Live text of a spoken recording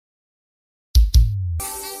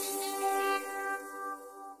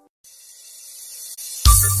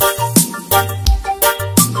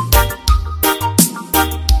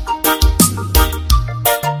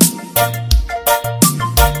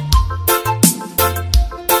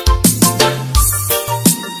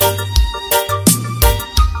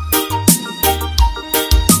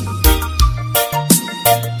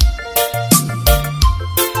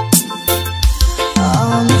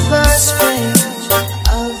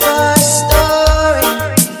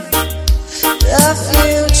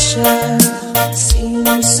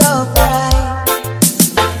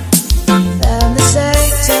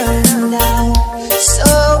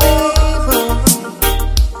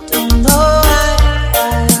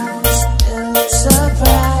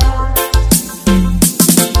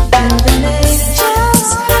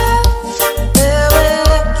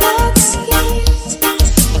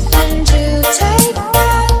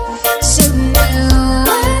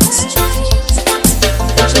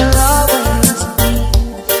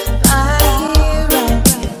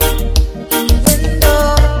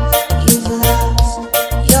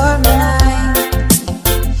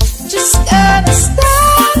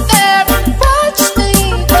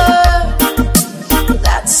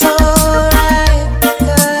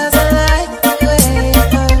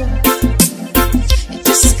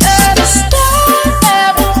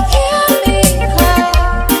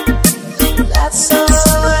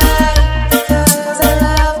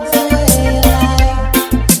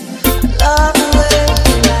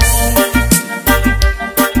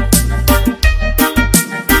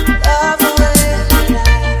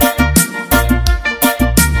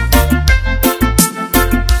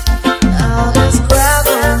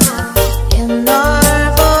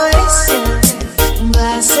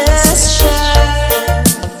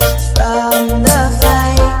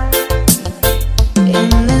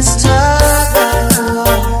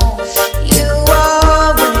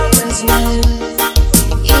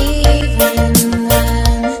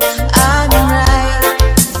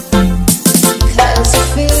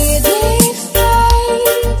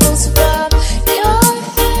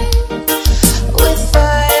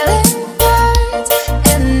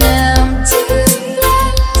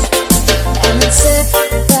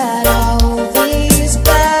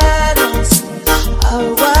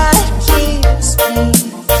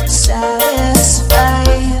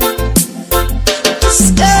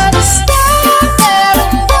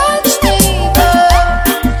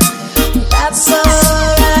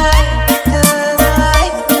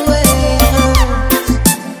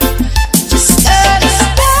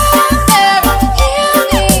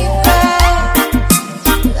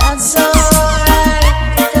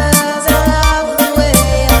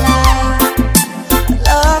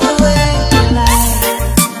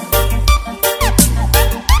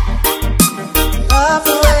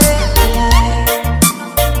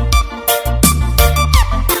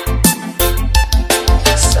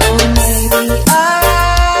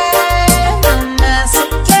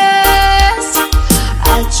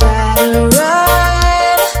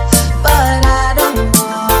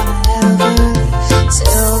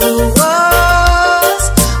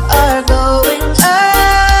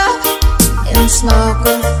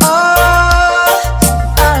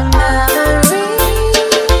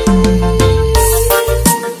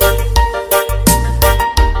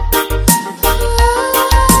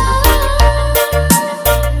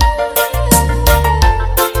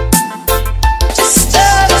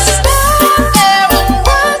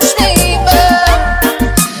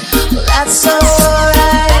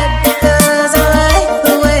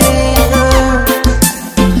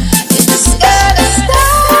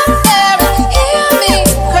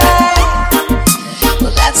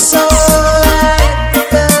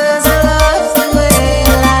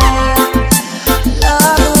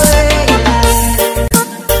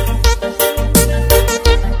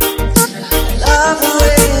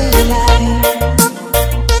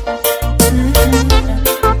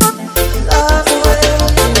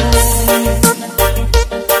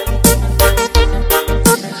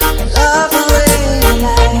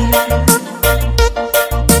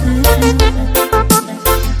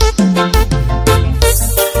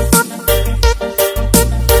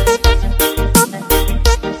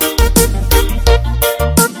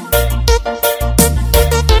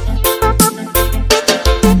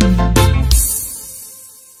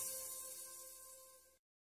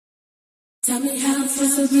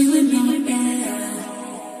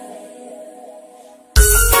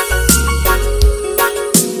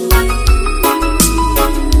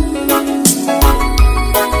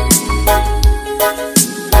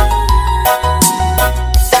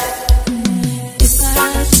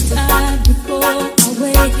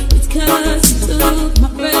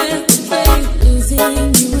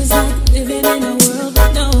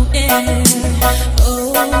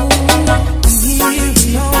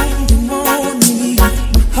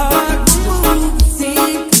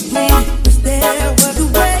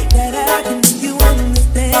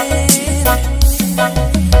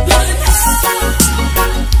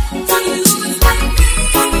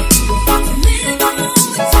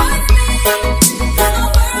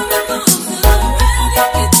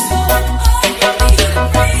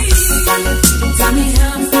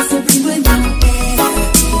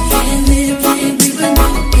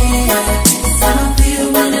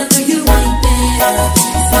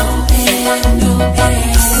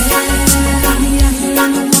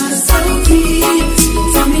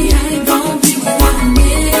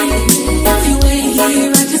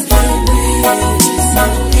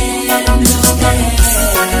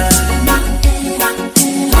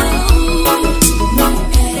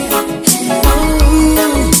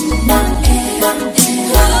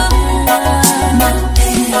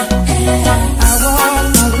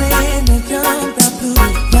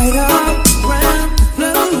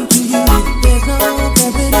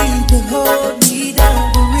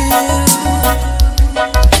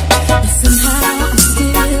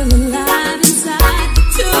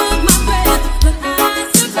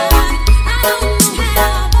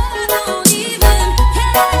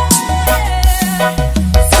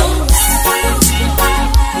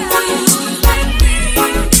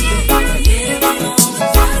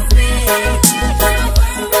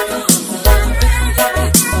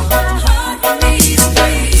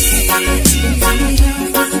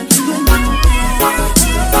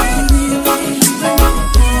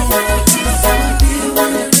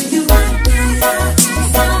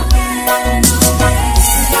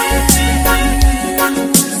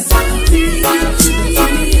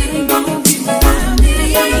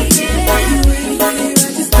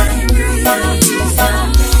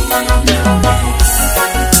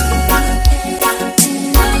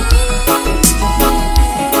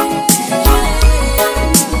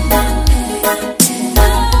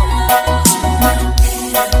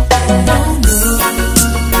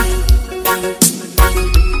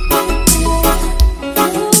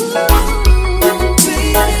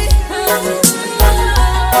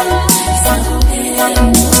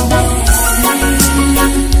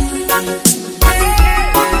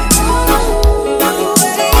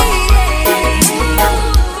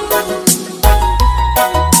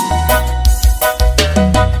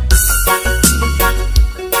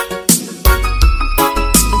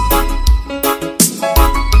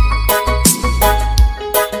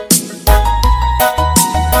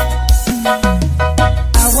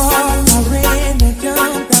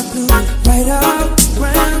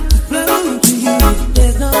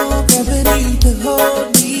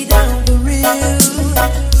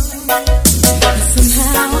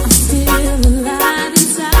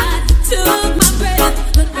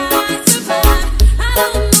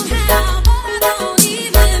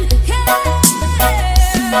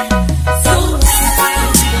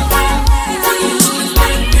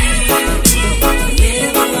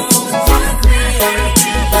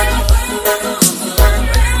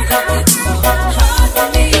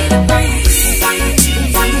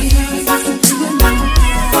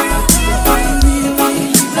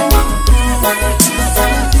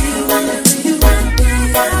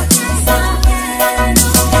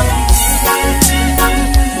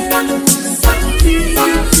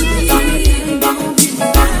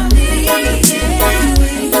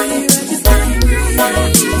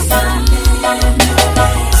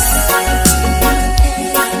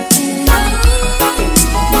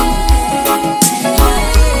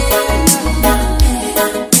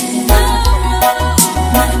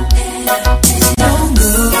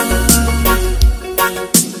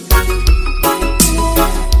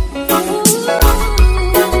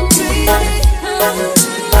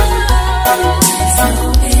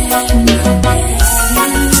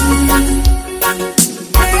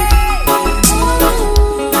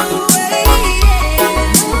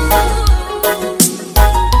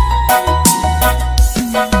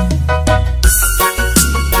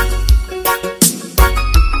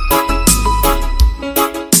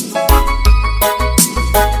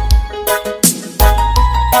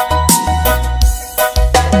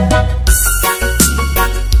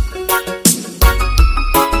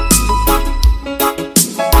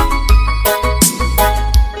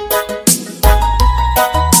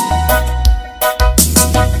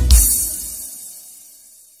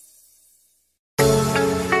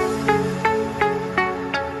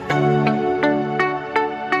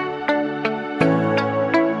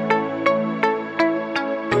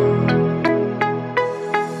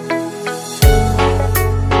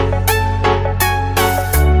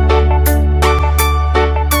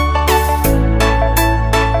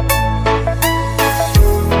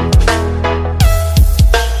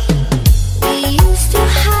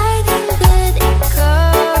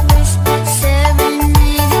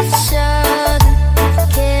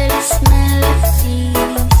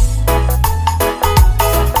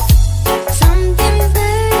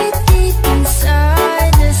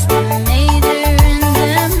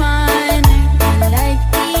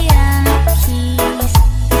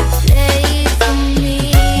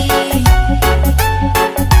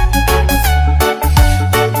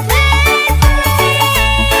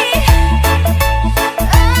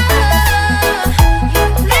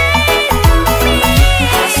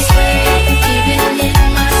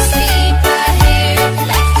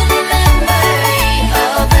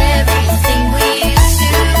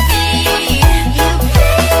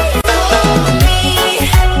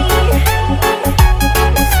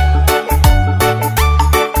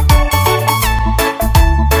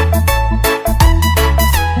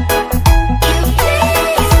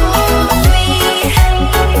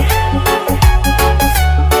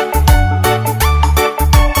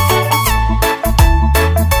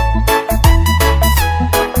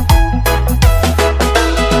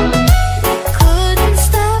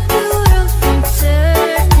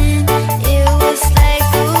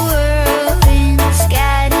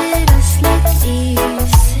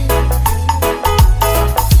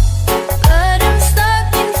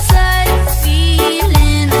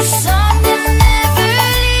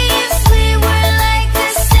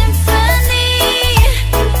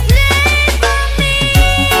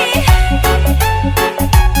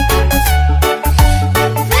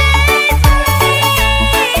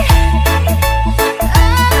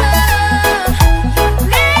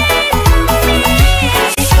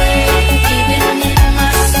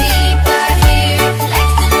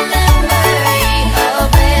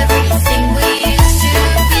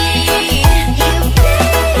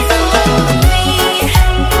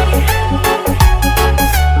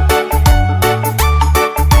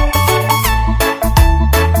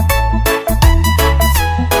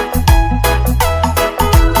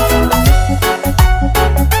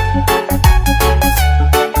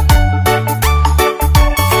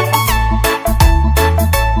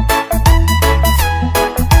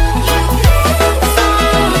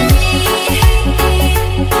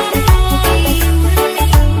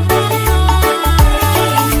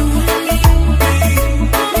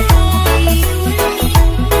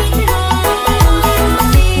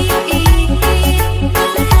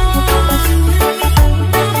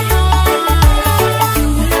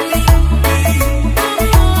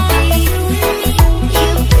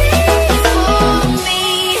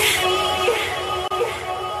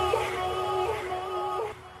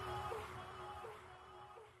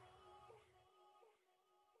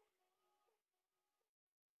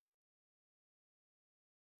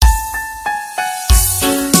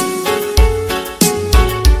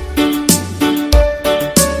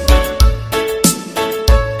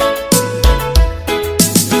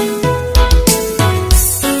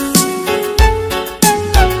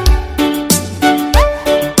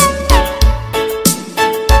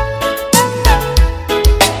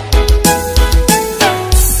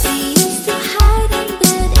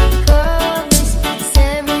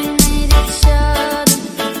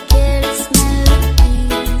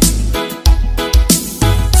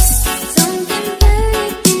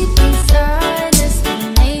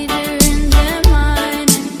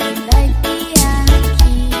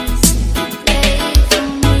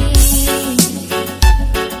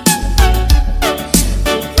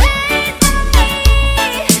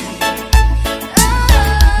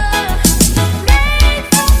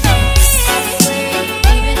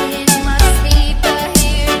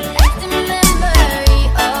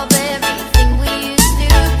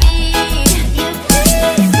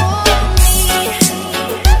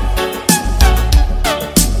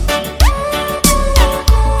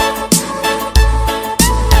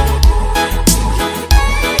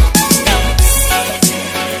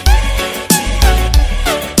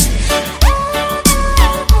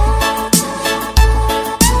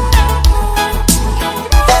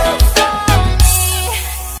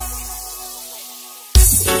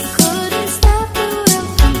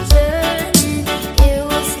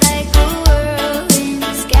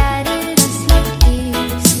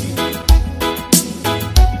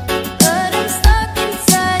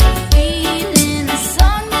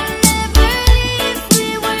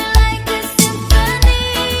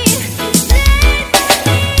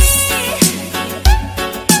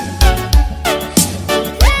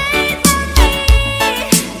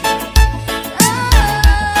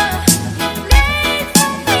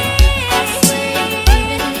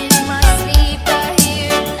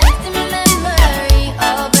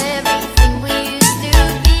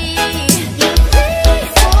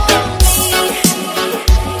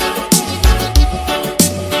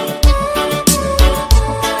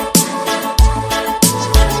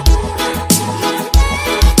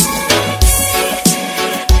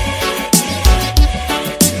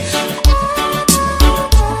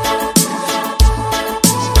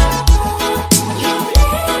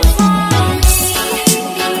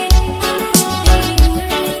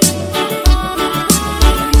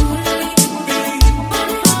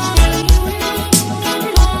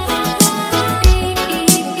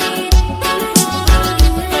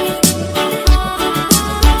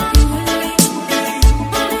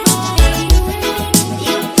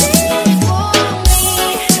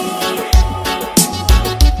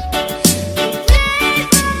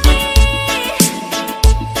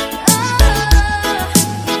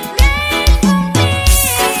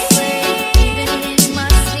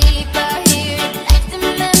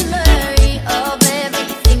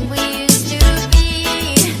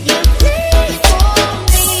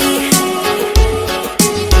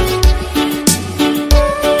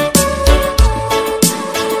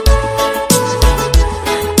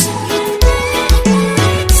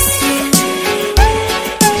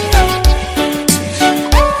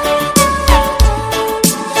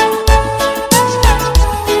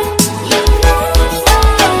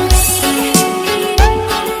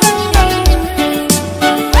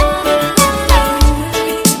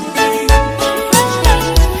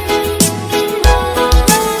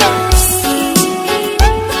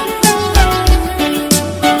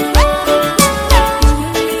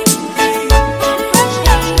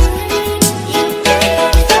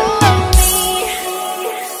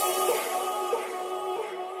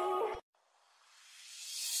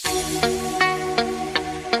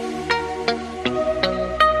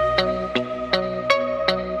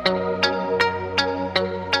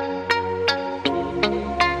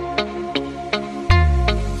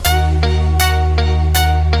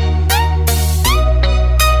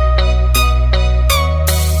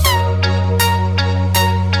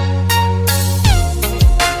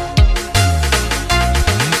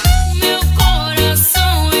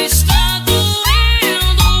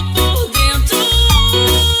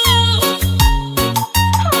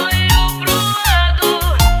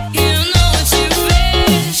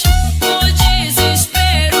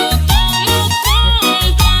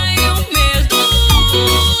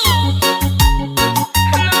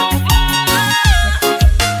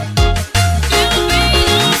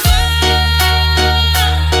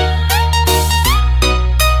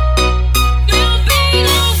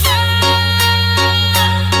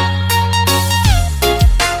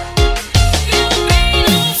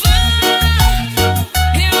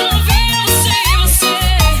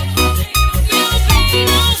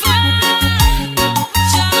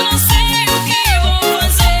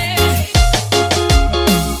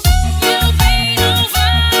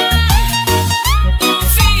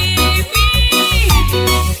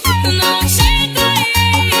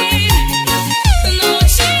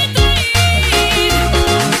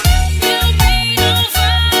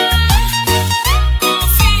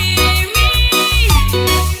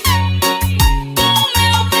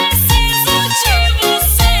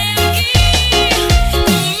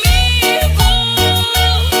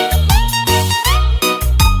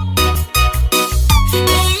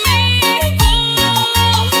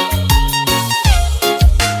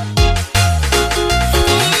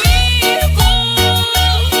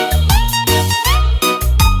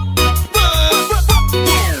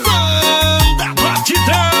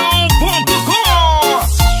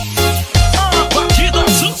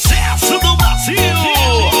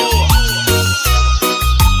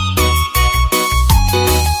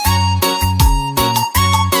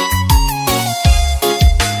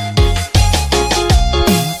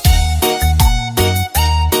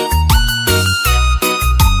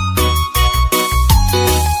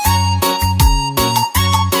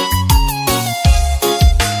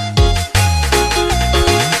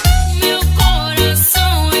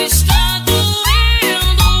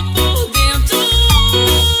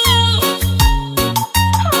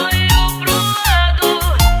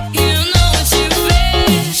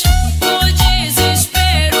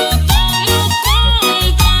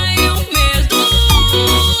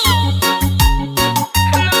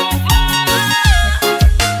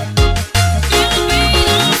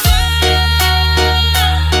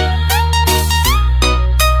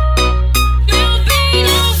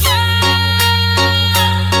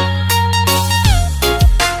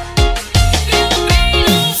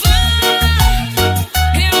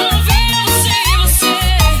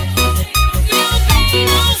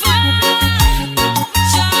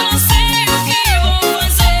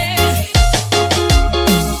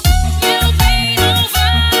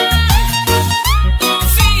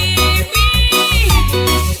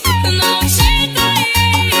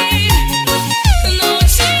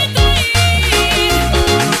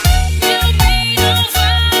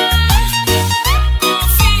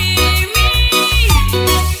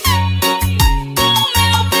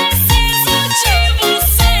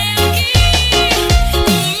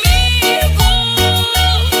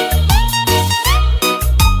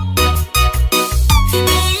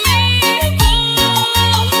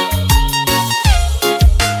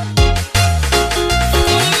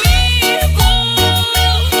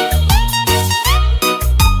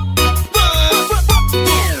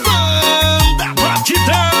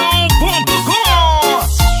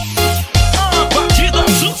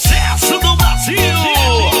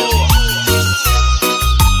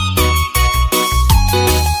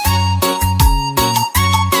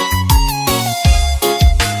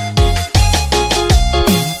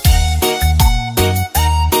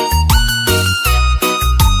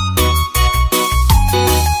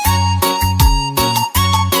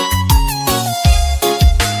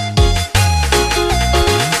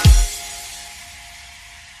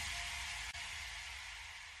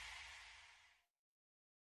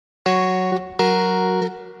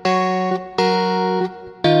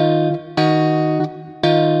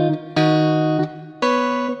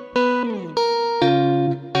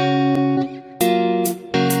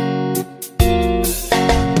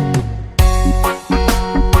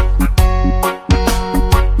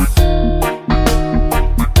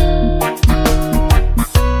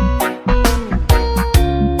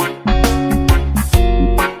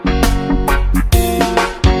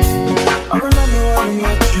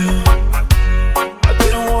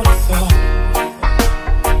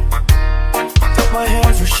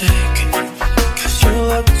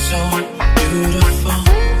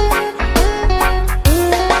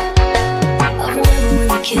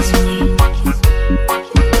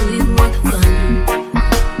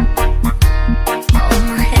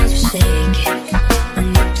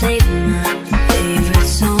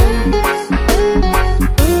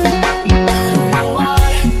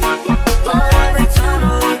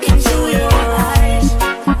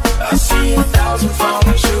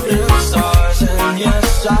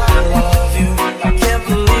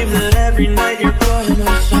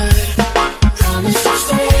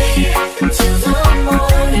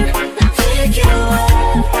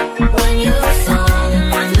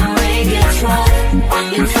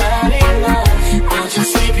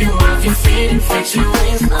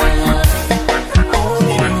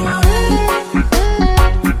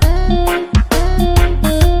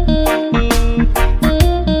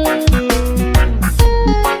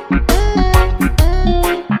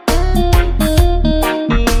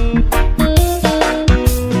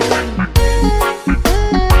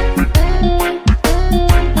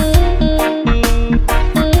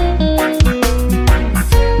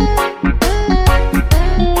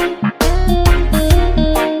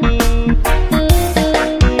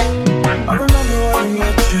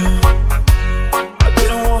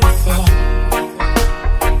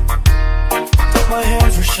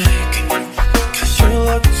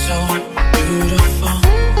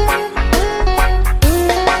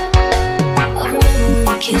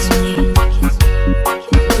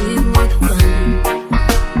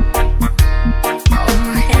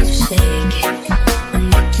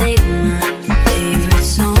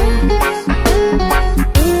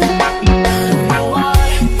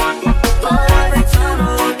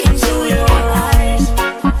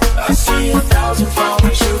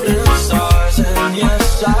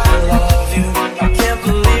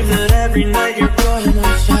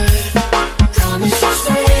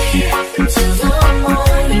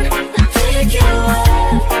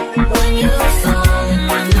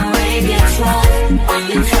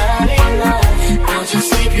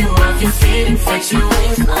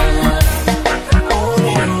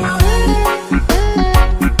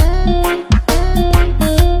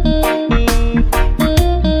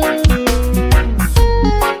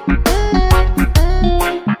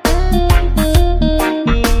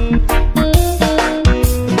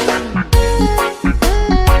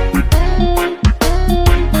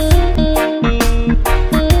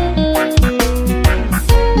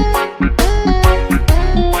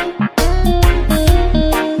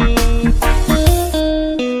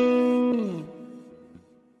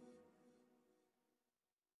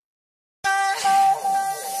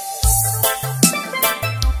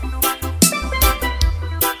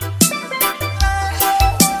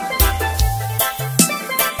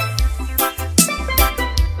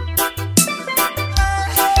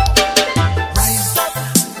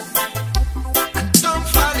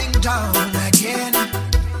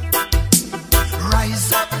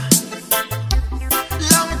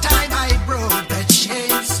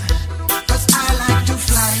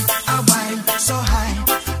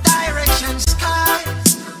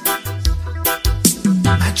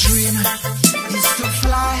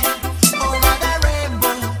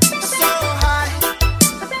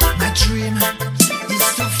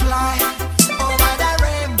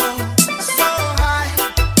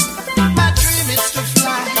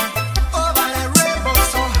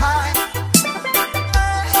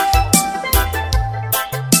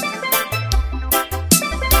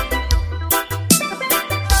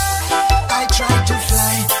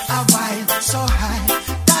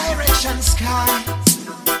direction sky.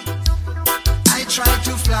 I try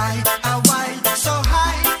to fly a while so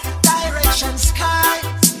high, direction sky.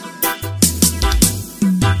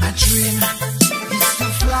 My dream is to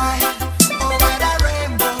fly over the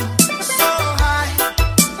rainbow so high.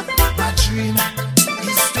 My dream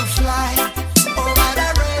is to fly over the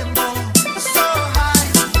rainbow so high.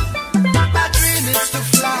 My dream is to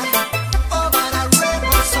fly over the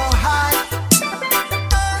rainbow so high.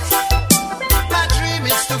 My dream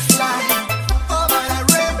is to fly over the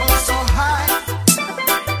rainbow so high.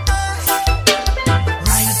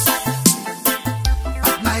 Rise up,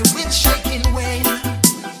 but my wind shaking wane.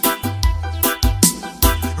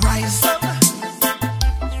 Rise up,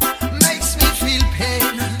 makes me feel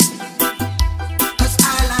pain. 'Cause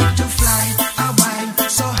I like to fly a while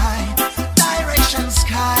so high, direction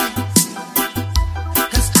sky.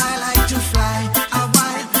 'Cause I like to fly a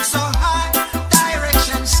while so high,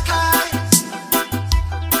 direction sky.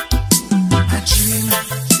 My dream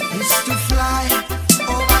is to fly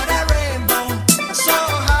over the rainbow so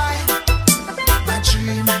high. My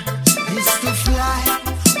dream is to fly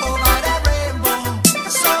over the rainbow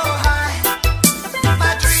so high.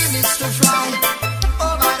 My dream is to fly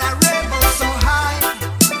over the rainbow so high.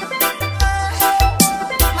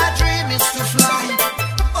 My dream is to fly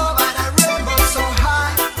over the rainbow so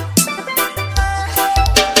high.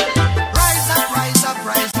 Rise up, rise up,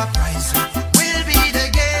 rise up, rise up. We'll beat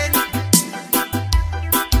again.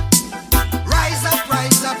 Rise up,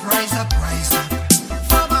 rise up, rise up, rise up.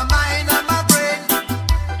 For my mind and my brain.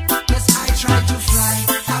 'Cause I try to fly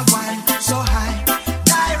a while so high,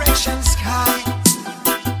 direction sky.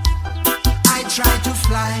 I try to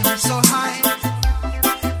fly so high,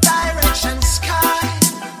 direction sky.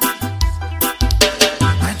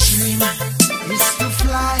 My dream is to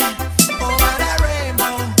fly over the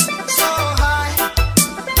rainbow so high.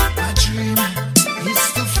 My dream is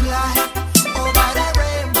to fly over the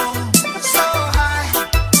rainbow so high.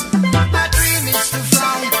 My dream is to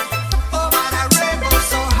fly over the rainbow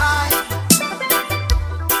so high.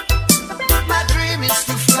 My dream is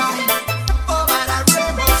to fly over the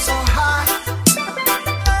rainbow so high.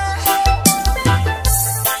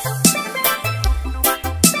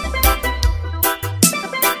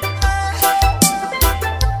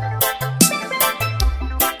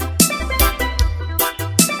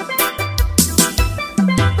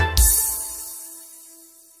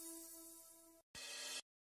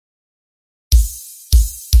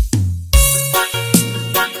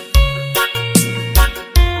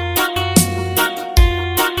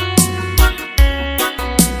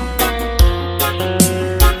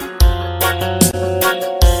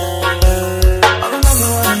 I remember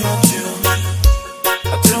when I met you,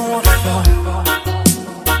 I didn't want to fall.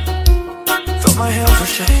 Felt my hands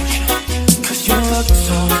were shaking, 'cause you looked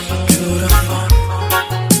so beautiful.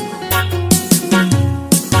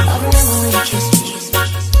 I remember when you kissed me,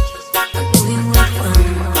 I knew you would run.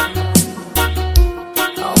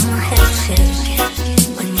 All my head was shaking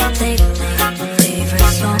when you played my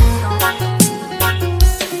favorite song.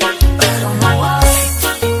 I don't know why,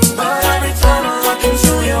 but every time I look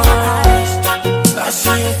into your eyes, I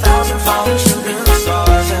see 1,000 falling shooting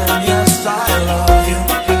stars. And yes, I love you.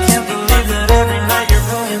 I can't believe that every night you're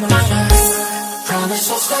by my side. Promise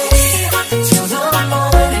I'll stay till the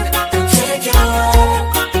morning and take you out.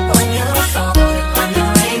 When you're falling, when the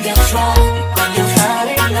rain gets dry, when you've had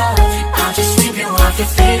enough, I'll just sweep you off your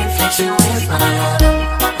feet and fix you with my love.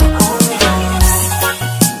 Only you.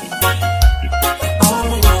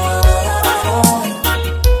 Only you.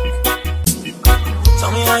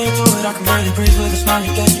 Tell me how you do it, I can barely breathe with a smile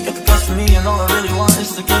you get. You get the best of me, and all I really want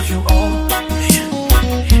is to give you all.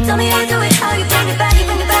 Tell me how you do it, how you bring it back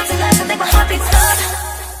to life. I think my heart beats up,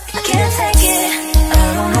 I can't take it. I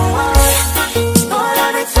don't know why, but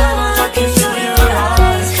every time I look into your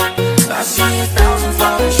eyes, I see 1,000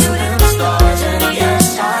 falling shooting stars. And yes,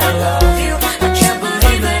 I love you. I can't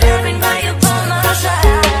believe that every night you're by my side.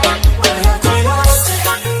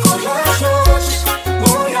 Con las noches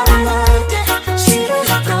voy a amarte. Si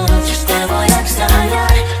noches te voy a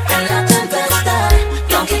extrañar en la tempestad,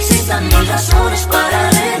 y aunque existan mil razones para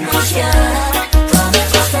renunciar,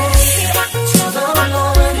 Promise I'll stay till the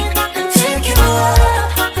morning and take you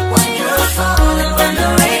out. when you're falling, when the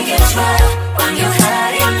rain gets dry, when you've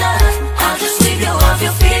had enough, I'll just sweep you off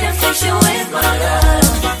your feet and fix you with my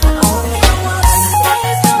love. Only you.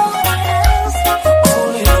 There's no one else.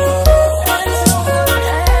 Only you. There's no one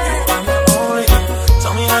else. Only you.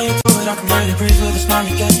 Tell me how you do it, I can barely breathe with a smile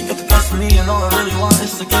you get. You get the best of me, and all I really want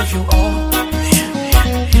is to give you all.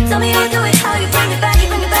 Tell me how you do it, how you bring it back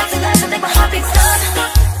to life. I think my heart beats up,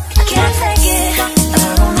 I can't take it.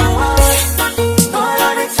 I don't know why, but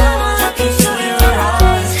every time I look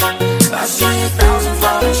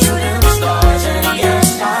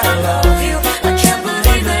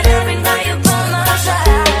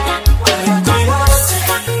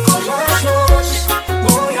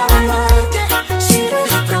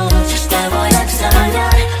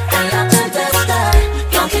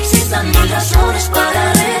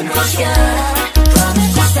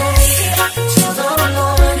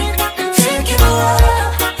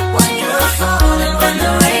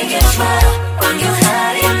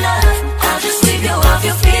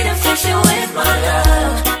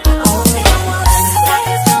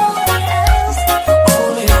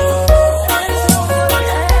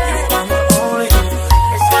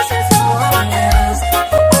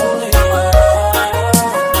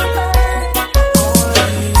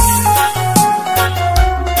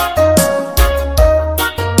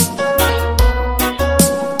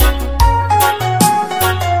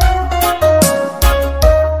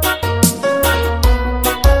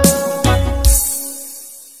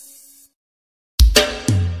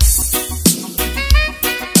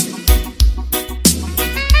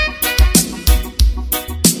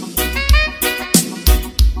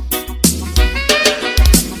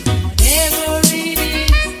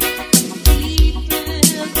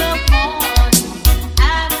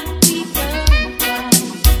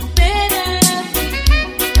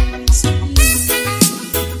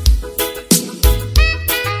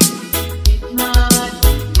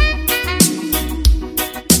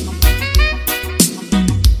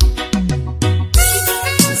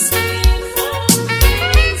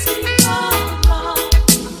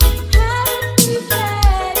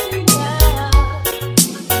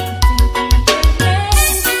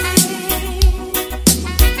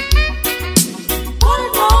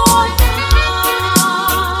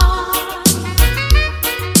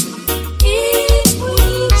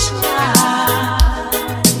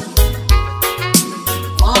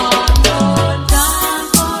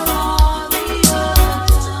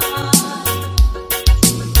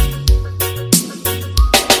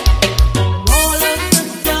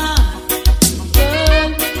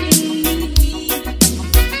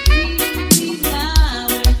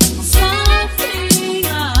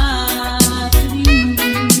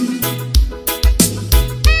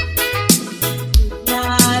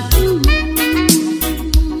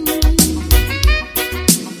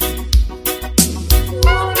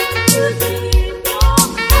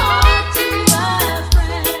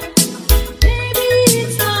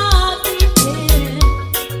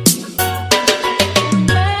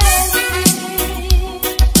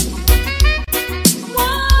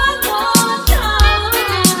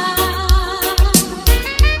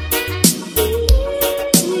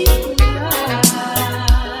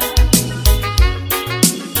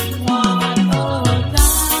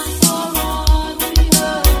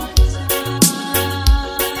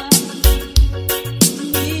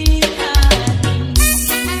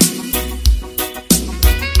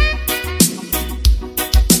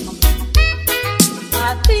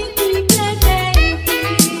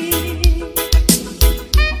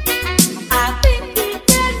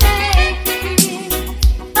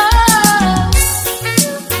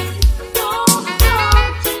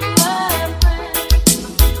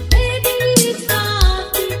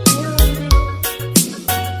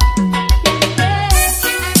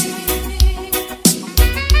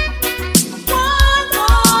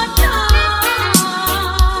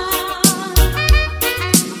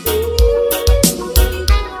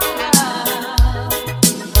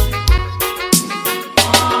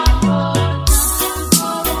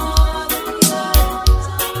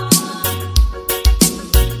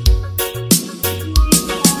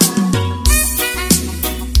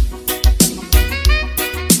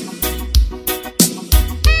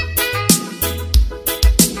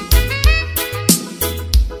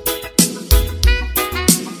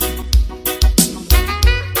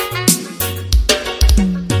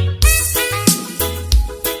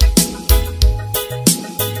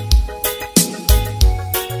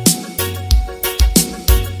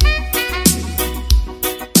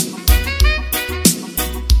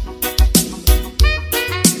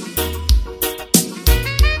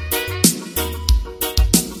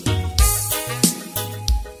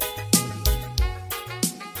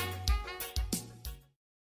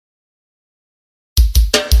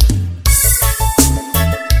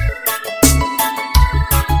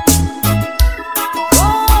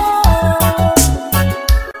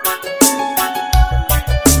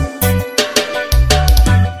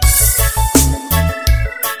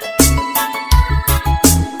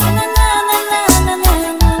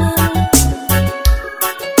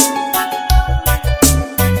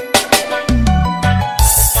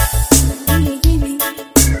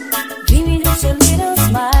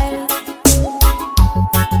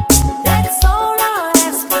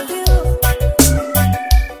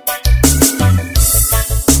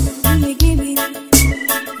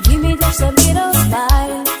just a little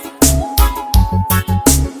smile.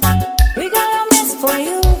 We got a mess for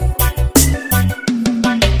you.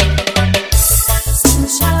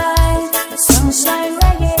 Sunshine, sunshine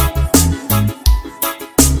reggae.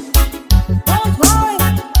 Don't worry,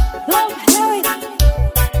 don't hurry,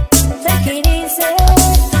 take it easy.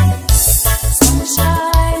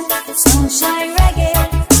 Sunshine, sunshine reggae.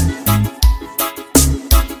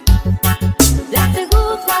 Let the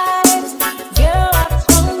good vibes get up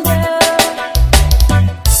from there.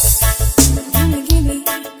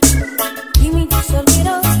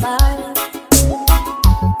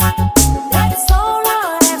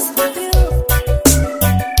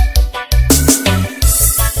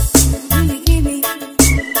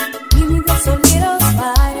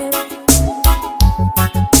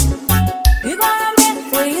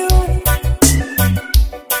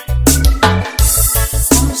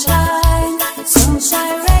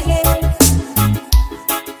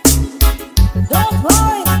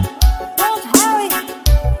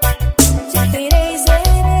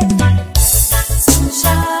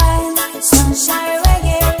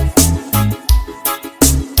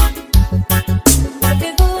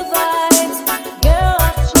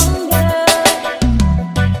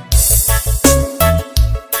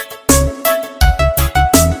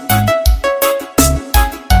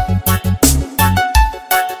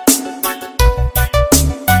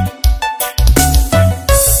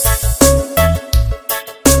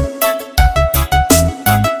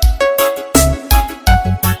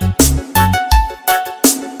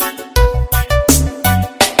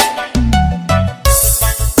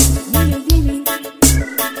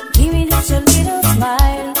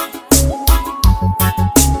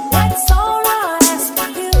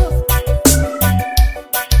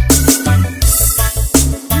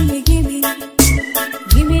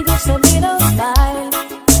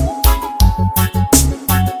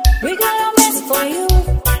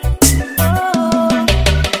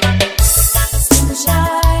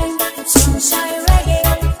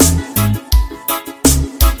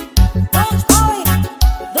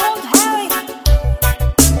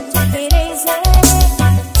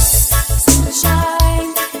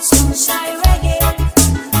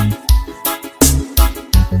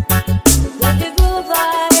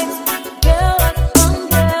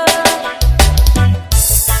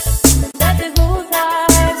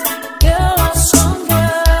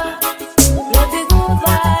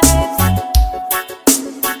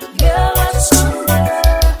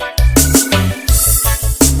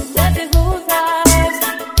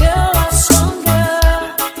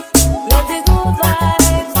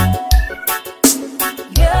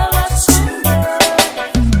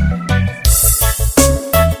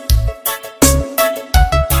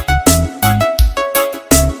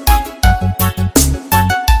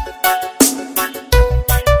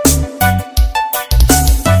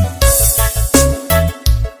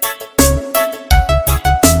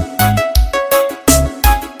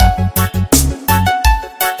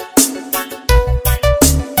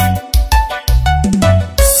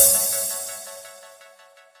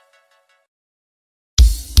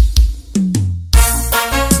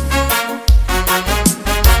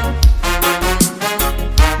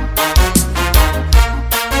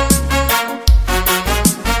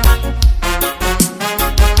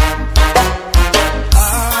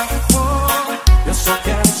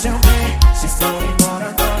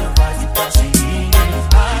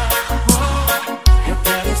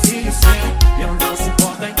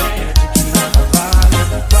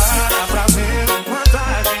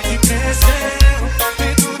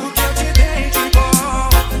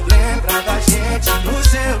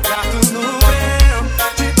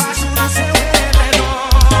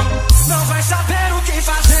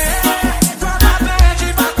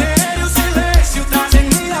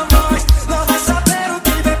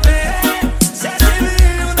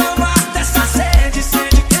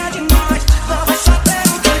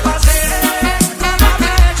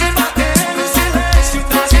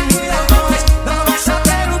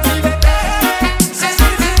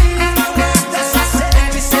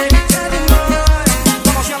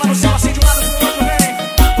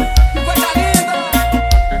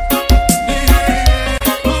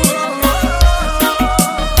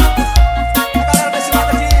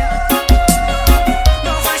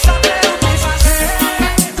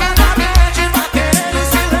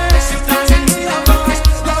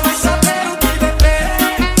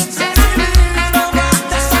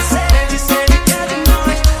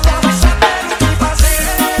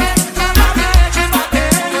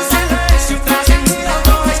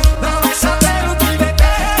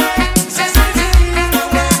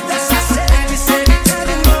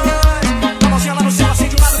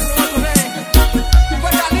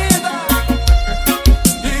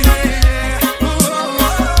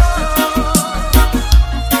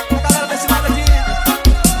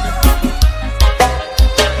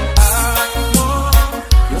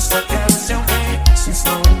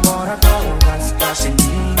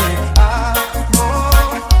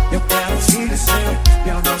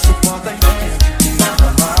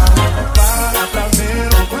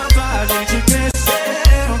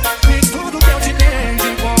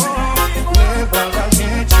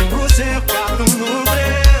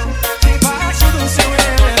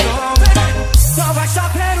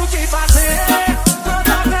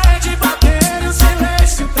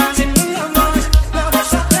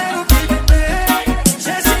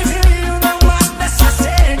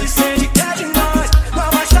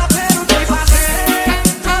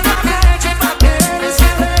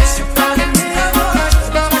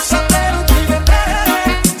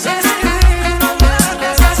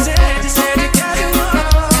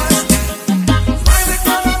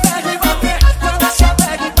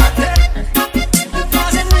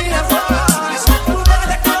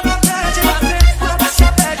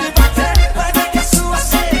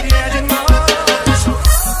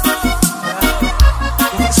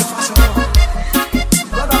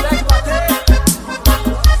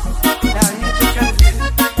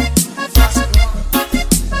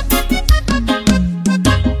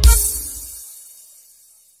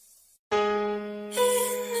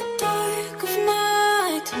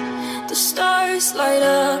 stars light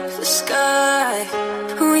up the sky.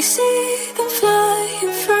 We see them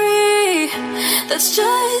flying free. That's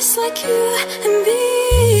just like you and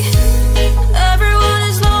me. Everyone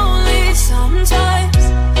is lonely sometimes,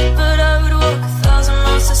 but I would walk 1,000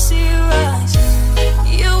 miles to see you rise.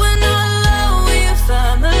 You are not alone, we are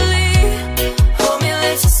family. Hold me,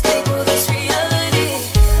 let's escape all this reality.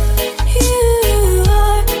 You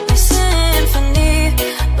are my symphony.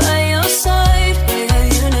 By your side, we are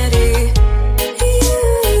unity.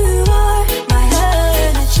 You are my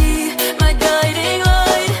energy, my guiding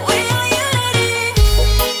light. We are unity.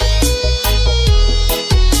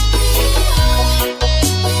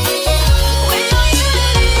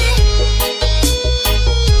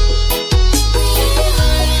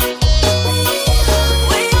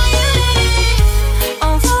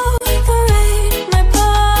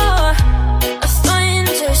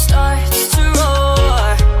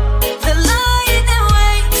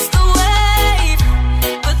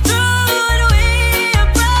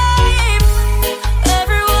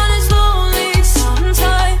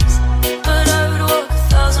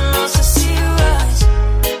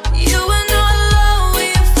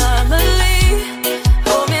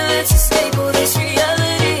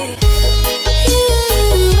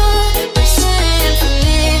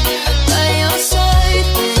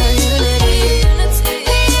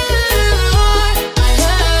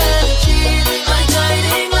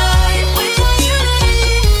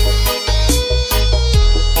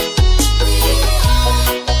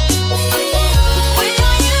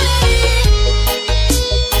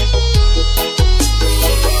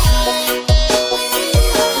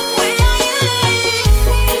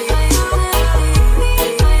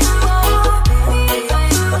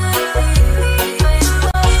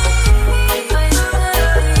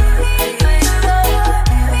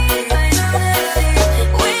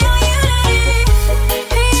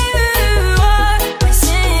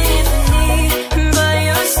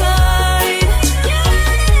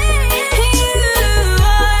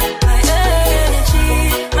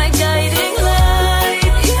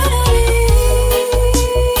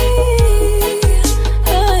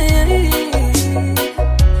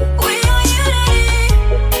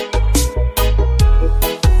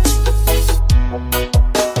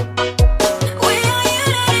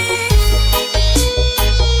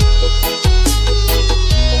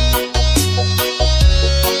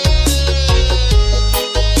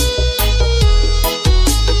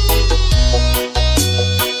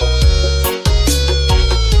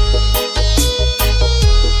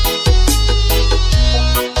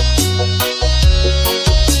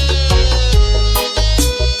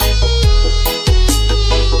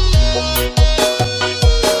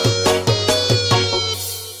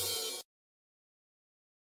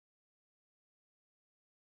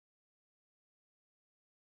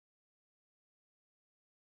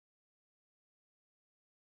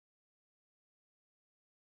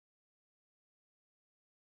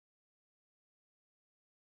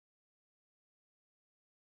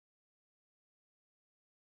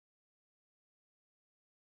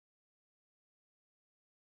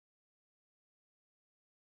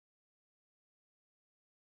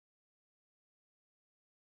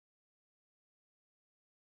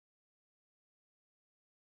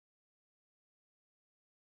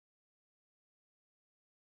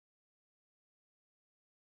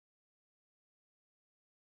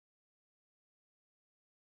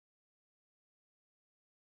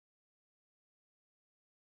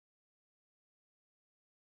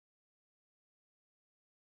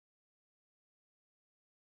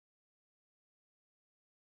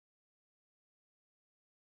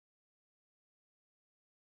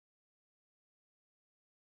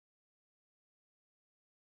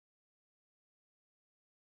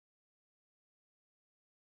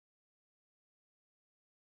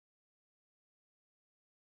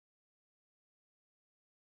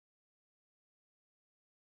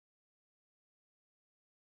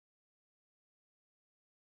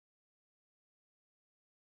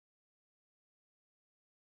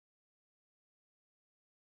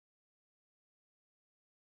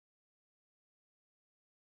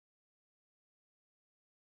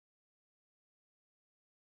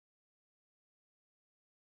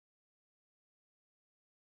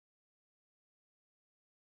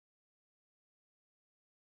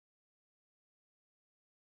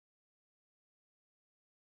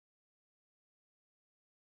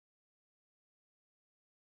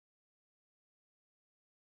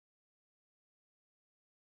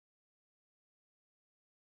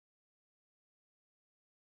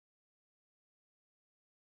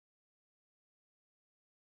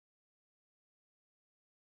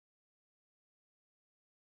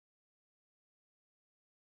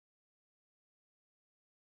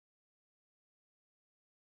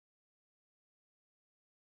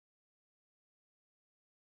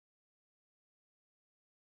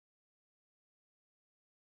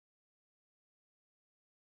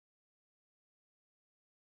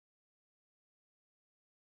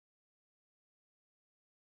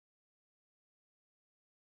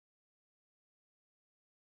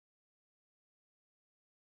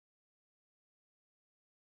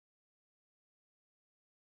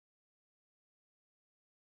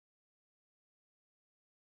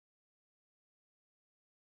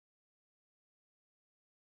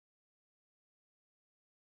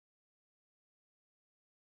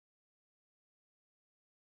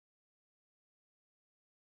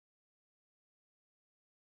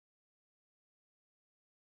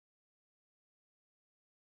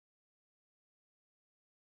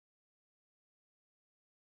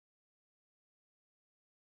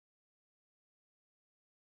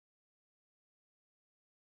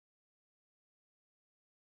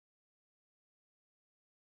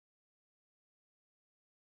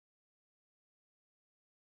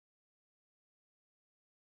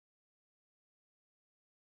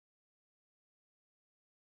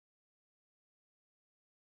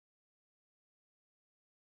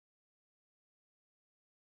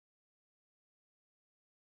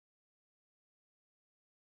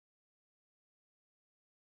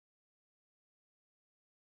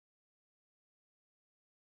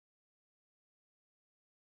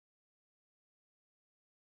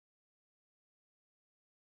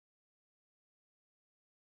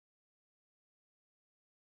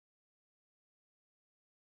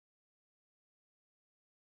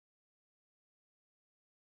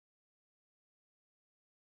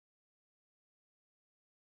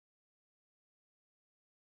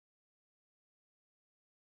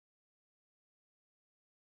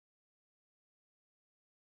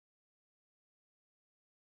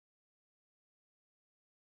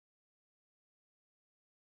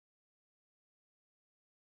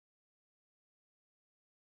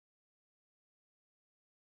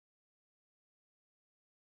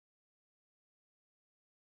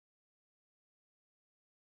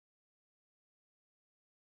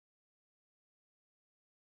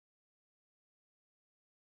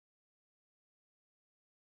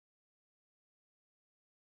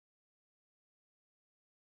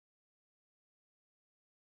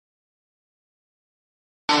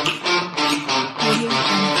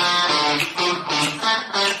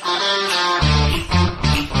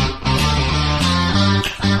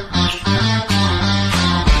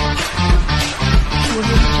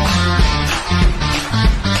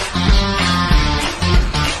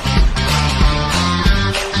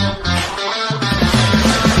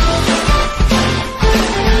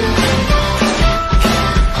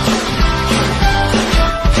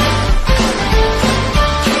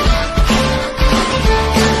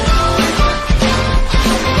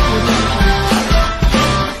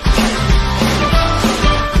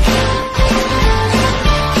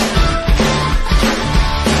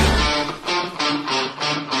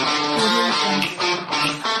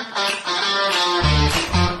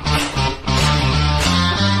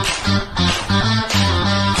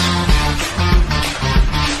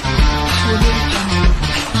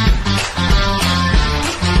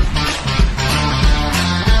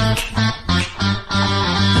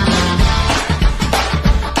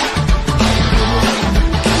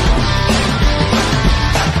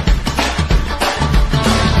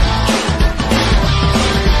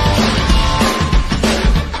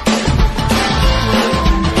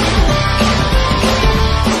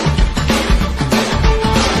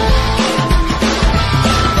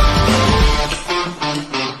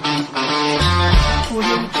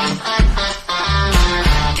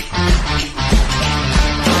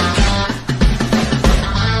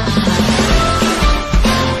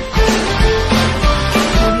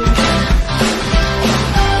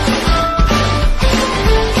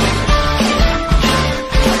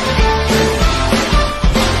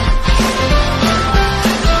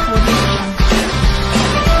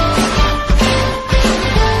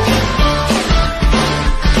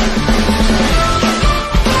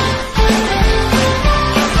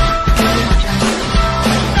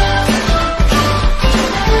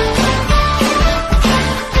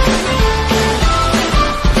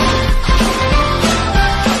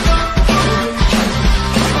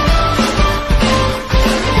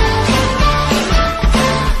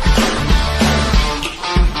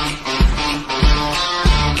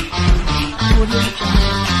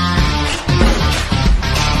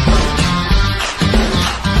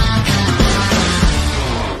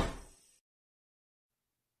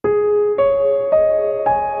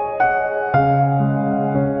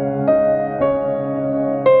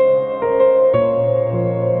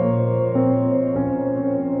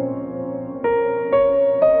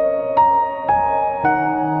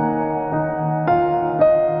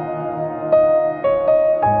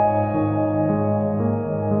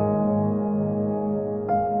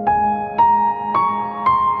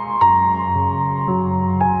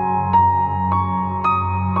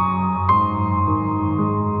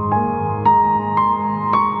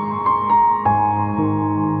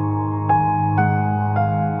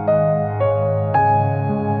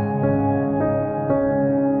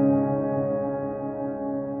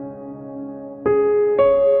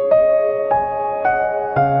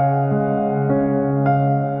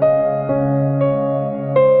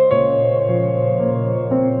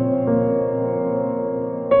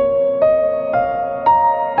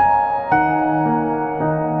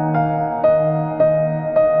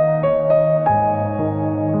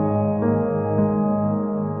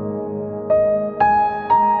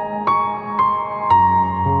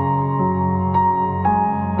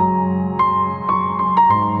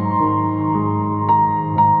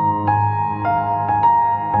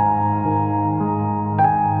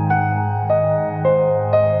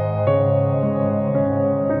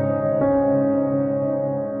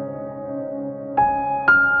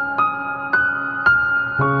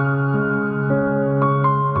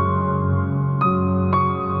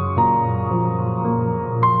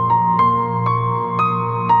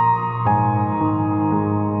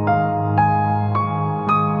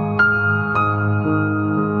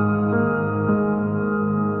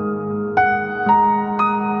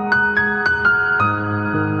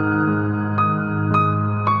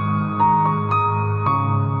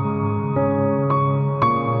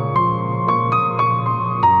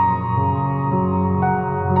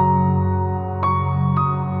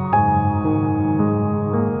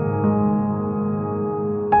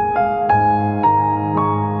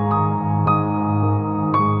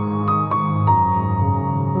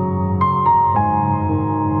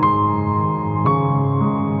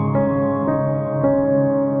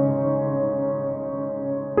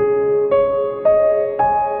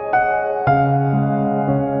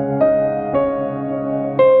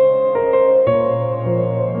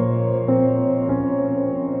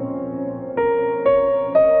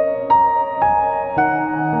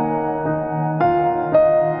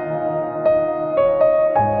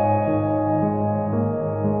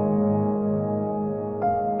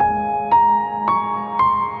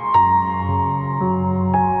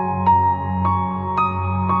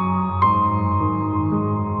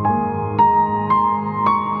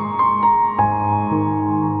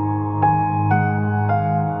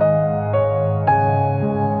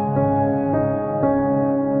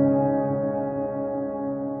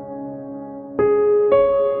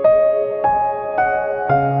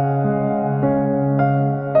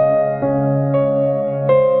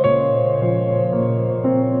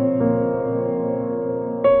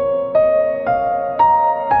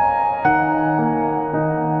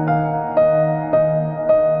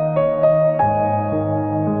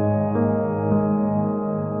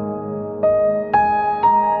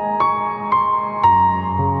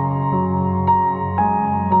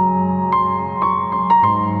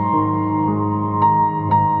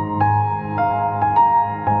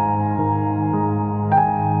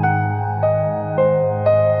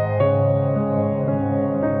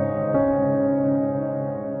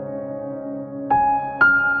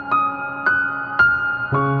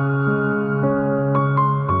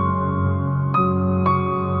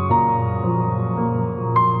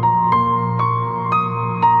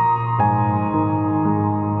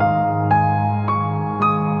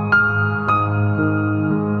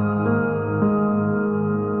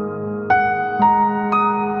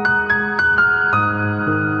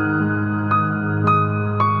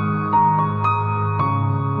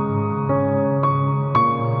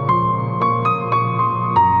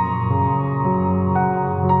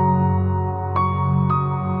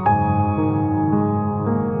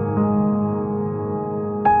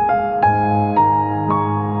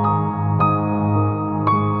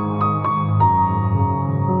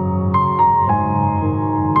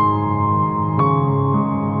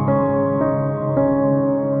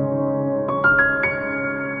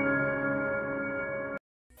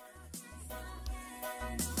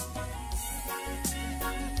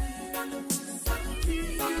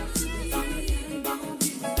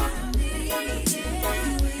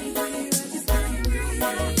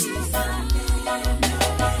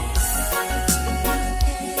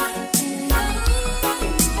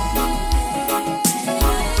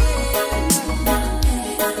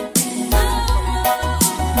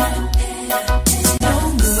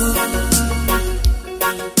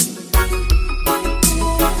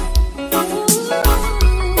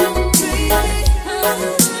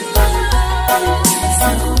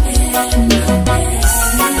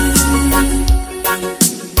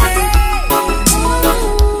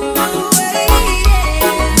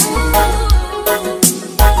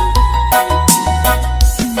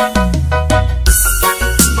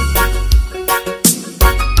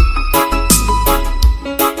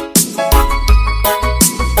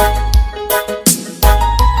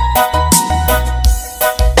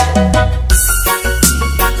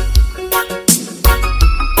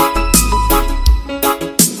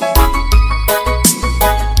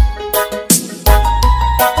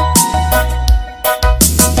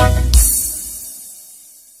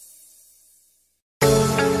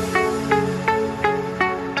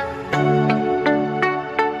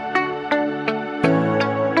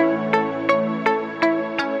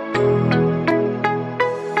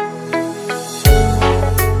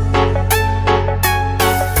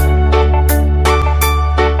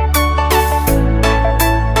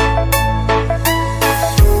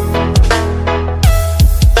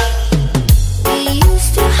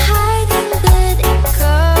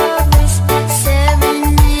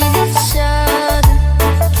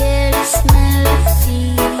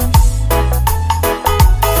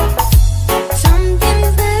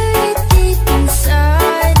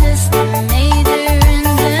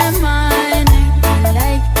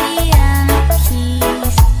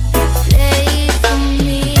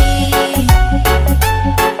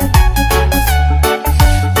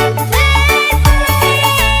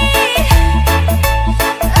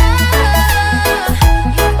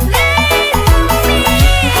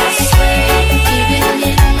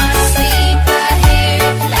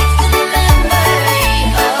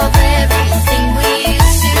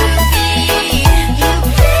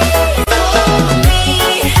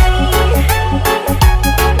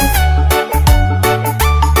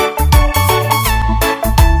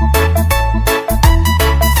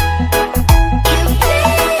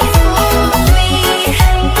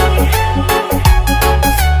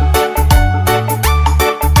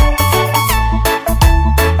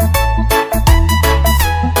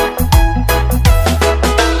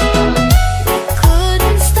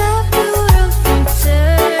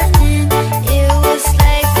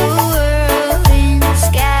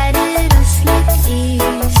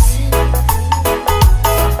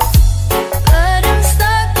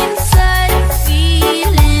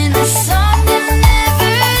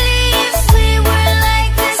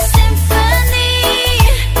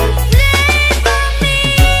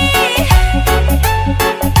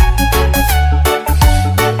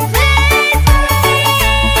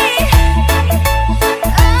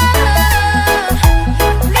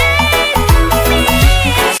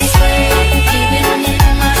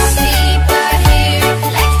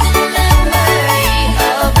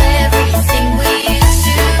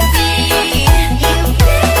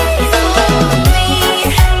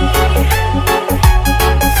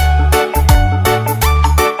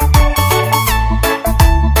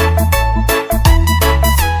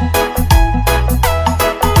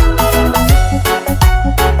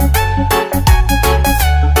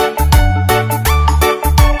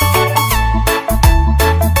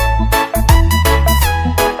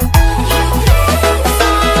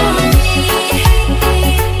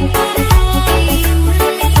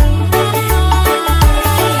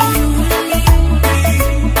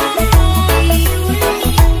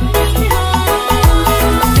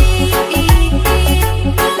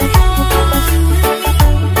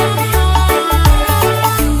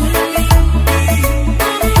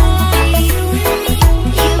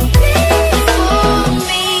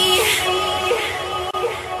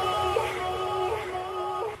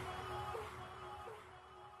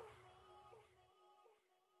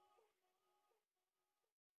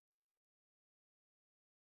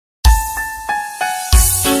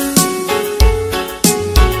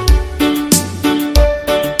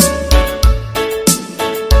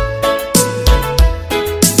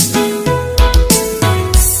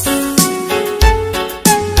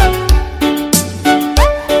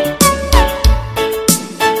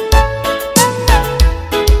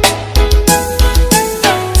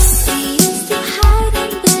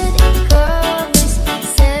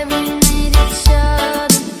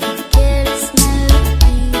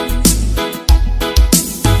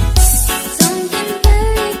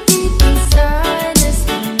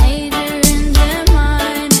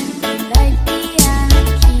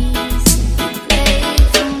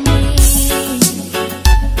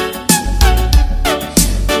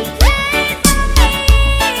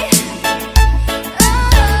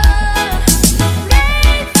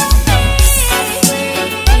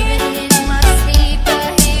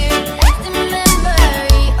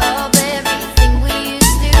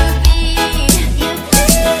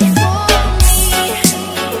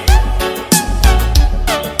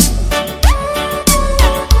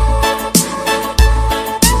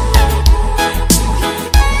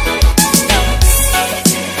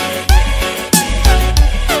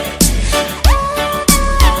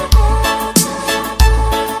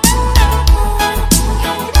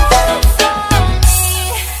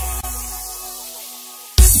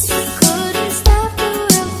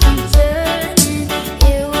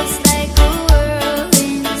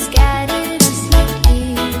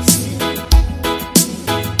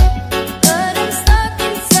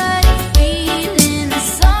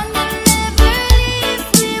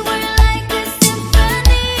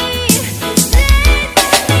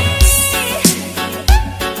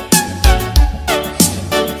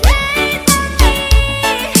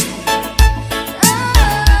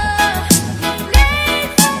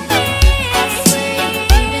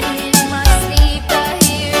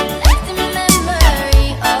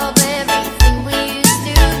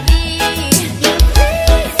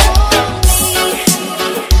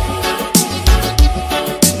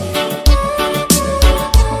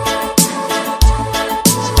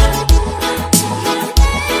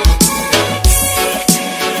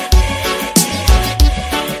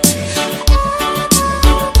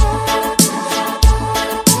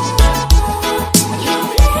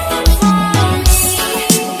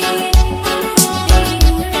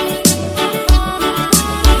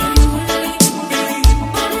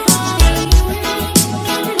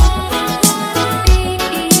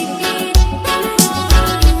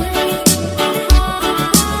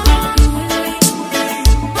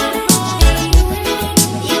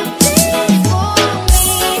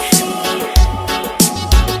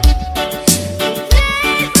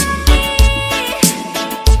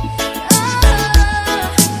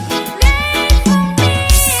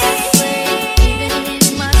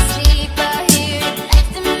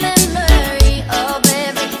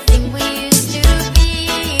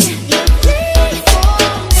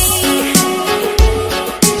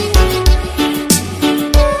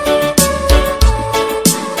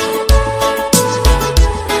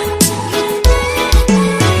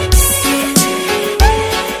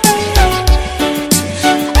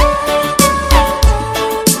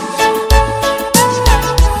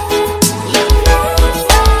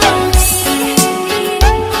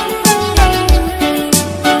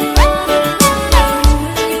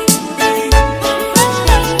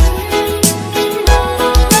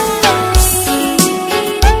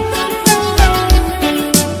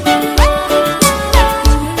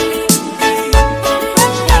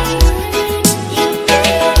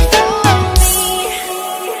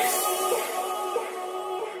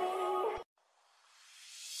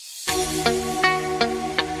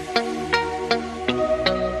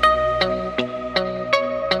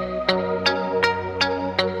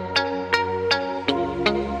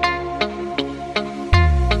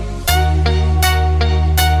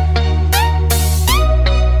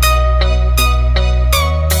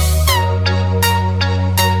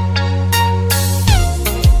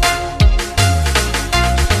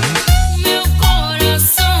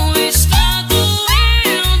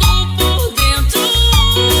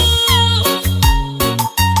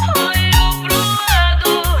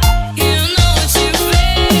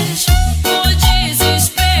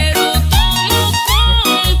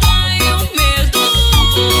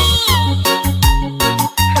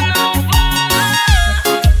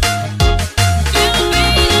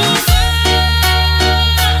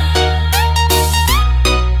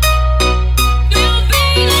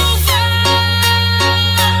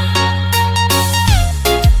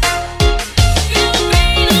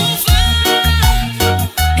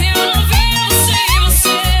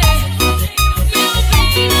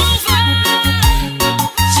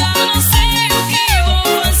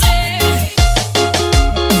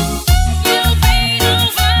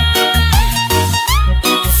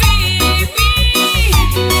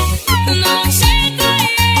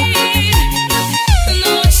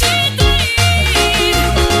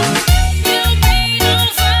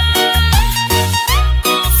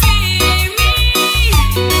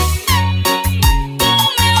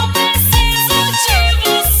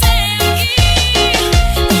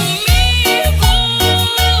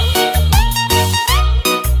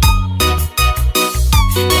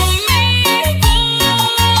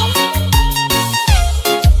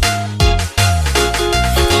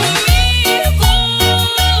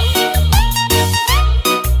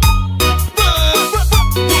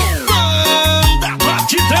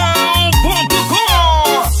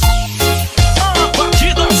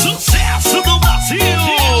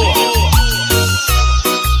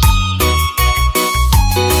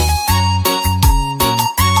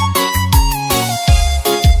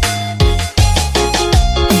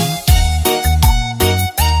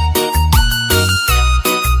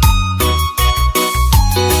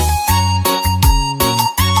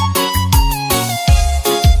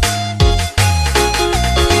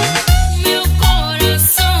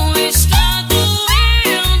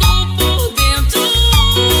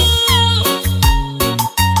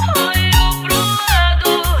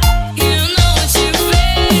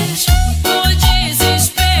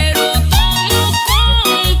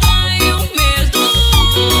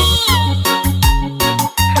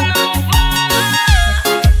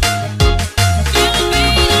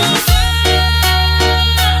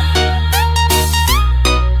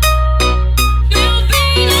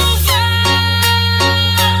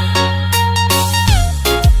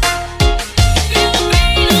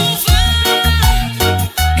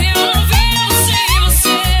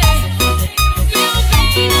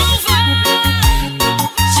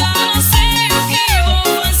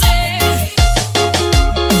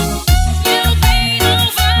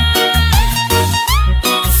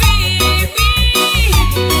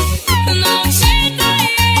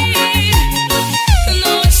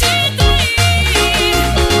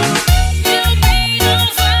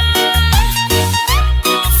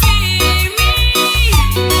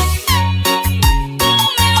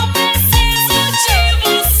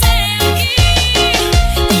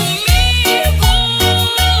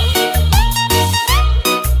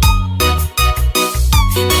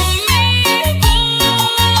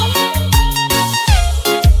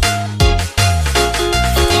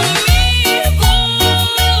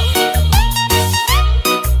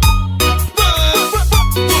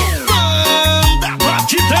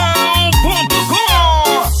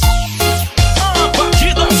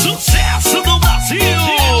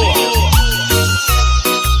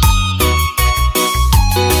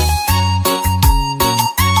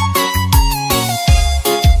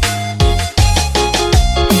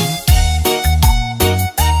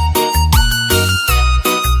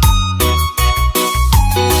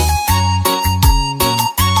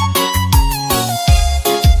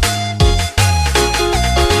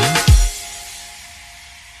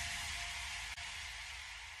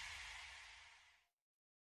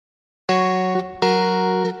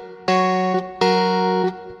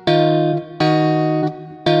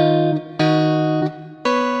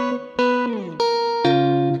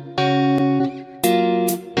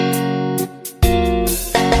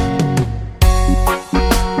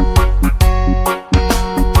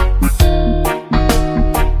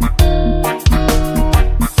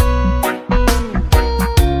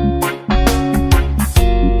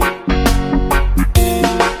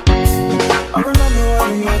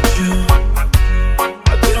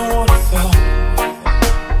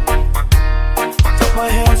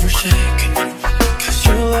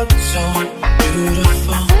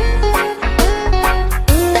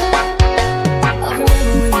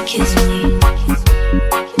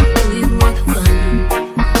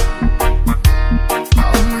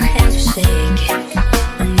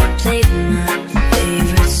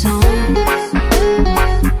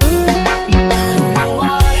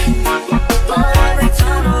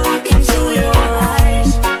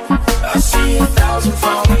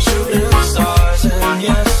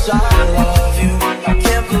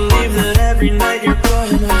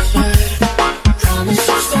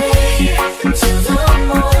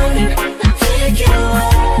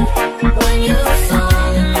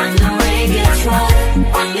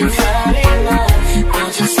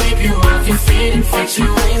 that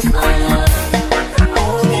you waste my love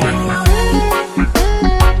on you.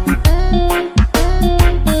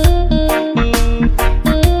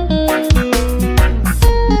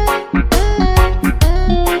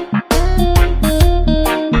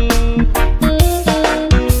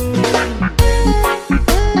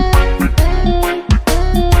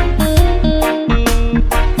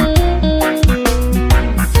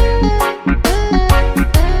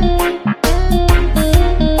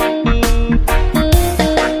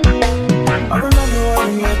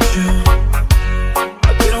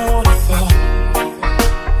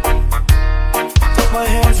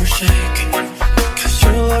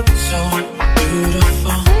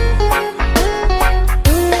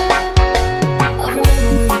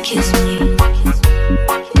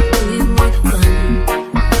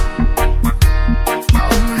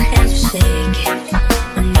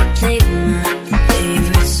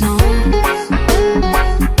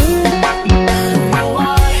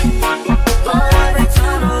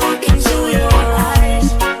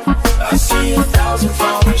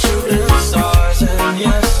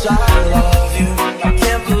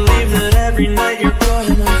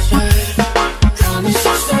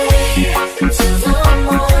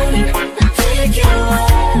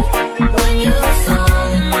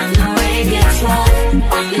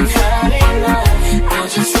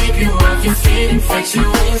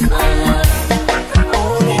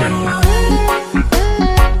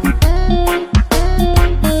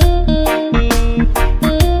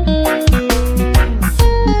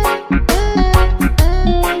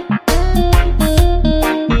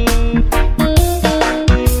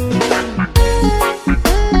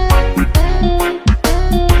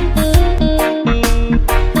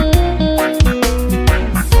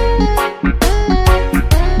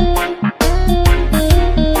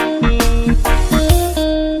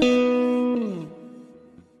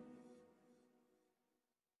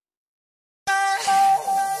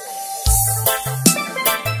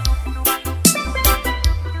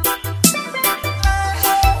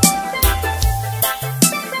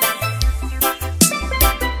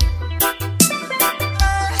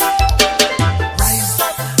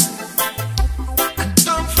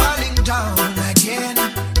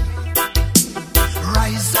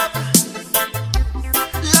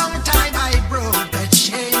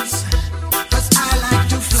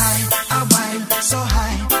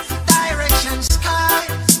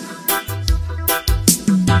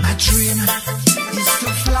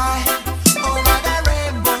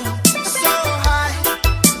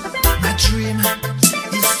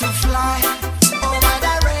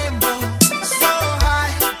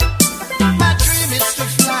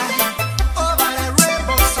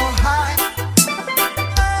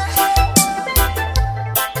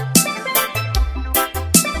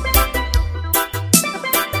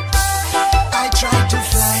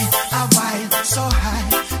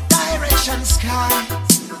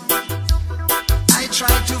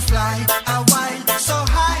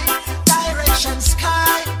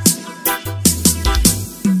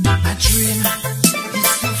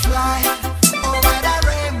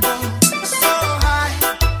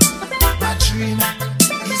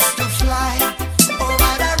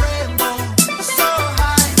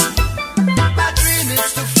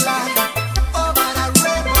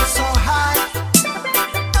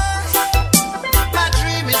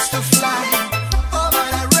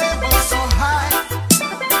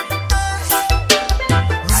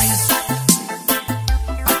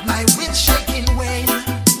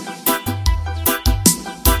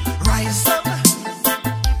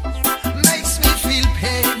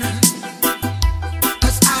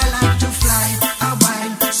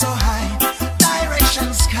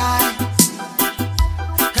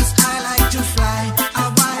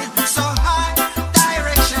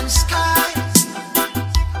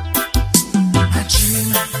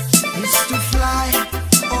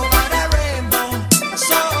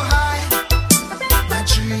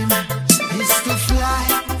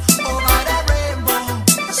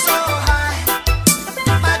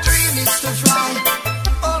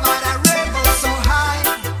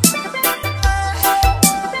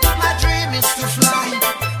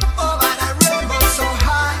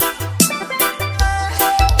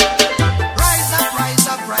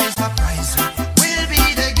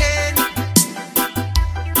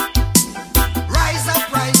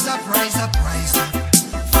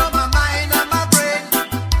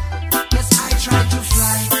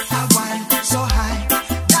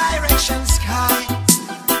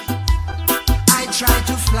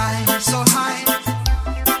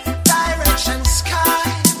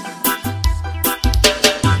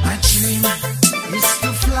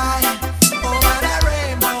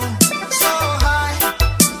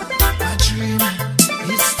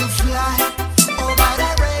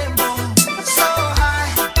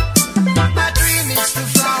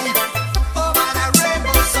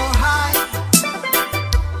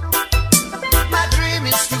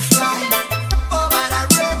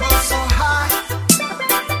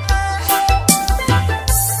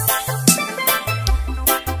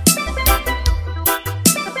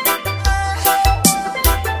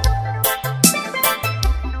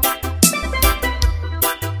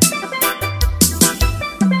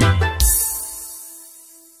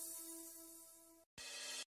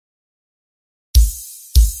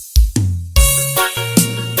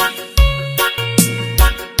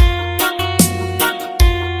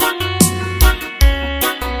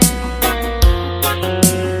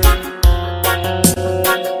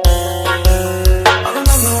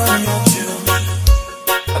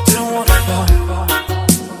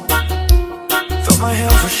 my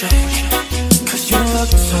heels were shaking, 'cause you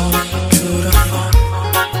look so beautiful.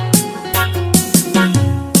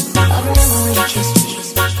 I remember when you kissed me,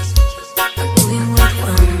 I knew you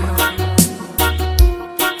would run.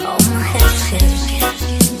 All my head was shaking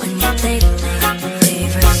when you played my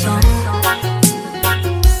favorite song.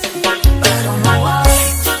 I don't know why,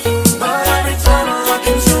 But every time I look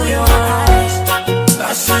into your eyes,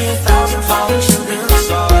 I see 1,000 falling shooting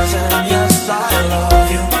stars. And yes, I love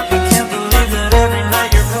you. I can't believe that every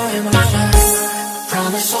night you're by my side.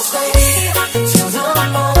 Promise I'll stay till the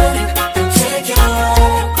morning and take your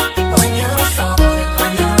hand. When you're falling,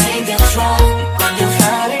 when the rain gets wet, when you've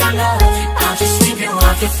had enough, I'll just sweep you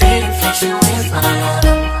off your feet and fix you with my love.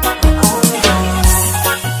 Only you,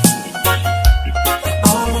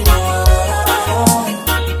 only you.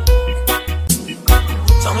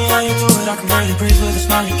 Tell me how you do it, I can barely breathe with a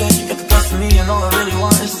smile you get. You get the best of me and all I really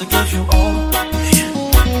want is to give you all.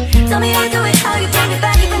 tell me how you do it, how you bring it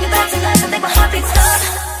back to life. I think my heart beats up,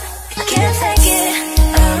 I can't take it.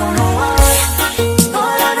 I don't know why,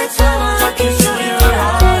 but every time I look into your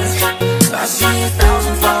eyes, I see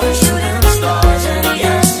 1,000 falling shooting stars. And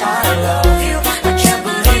yes, I love you. I can't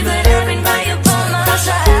believe that every night you're by my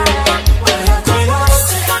side. Cuídate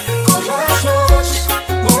con las noches,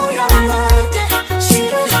 muy amarte. Si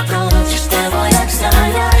de pronto te voy a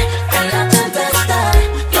extrañar en la tempestad,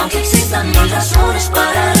 y aunque existan mil razones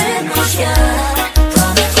para renunciar,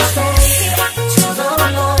 Promise to stay till the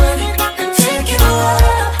morning and take you up.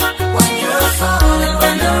 when you're falling,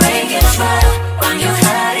 when the rain gets rough, when you've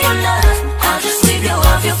had enough, I'll just leave you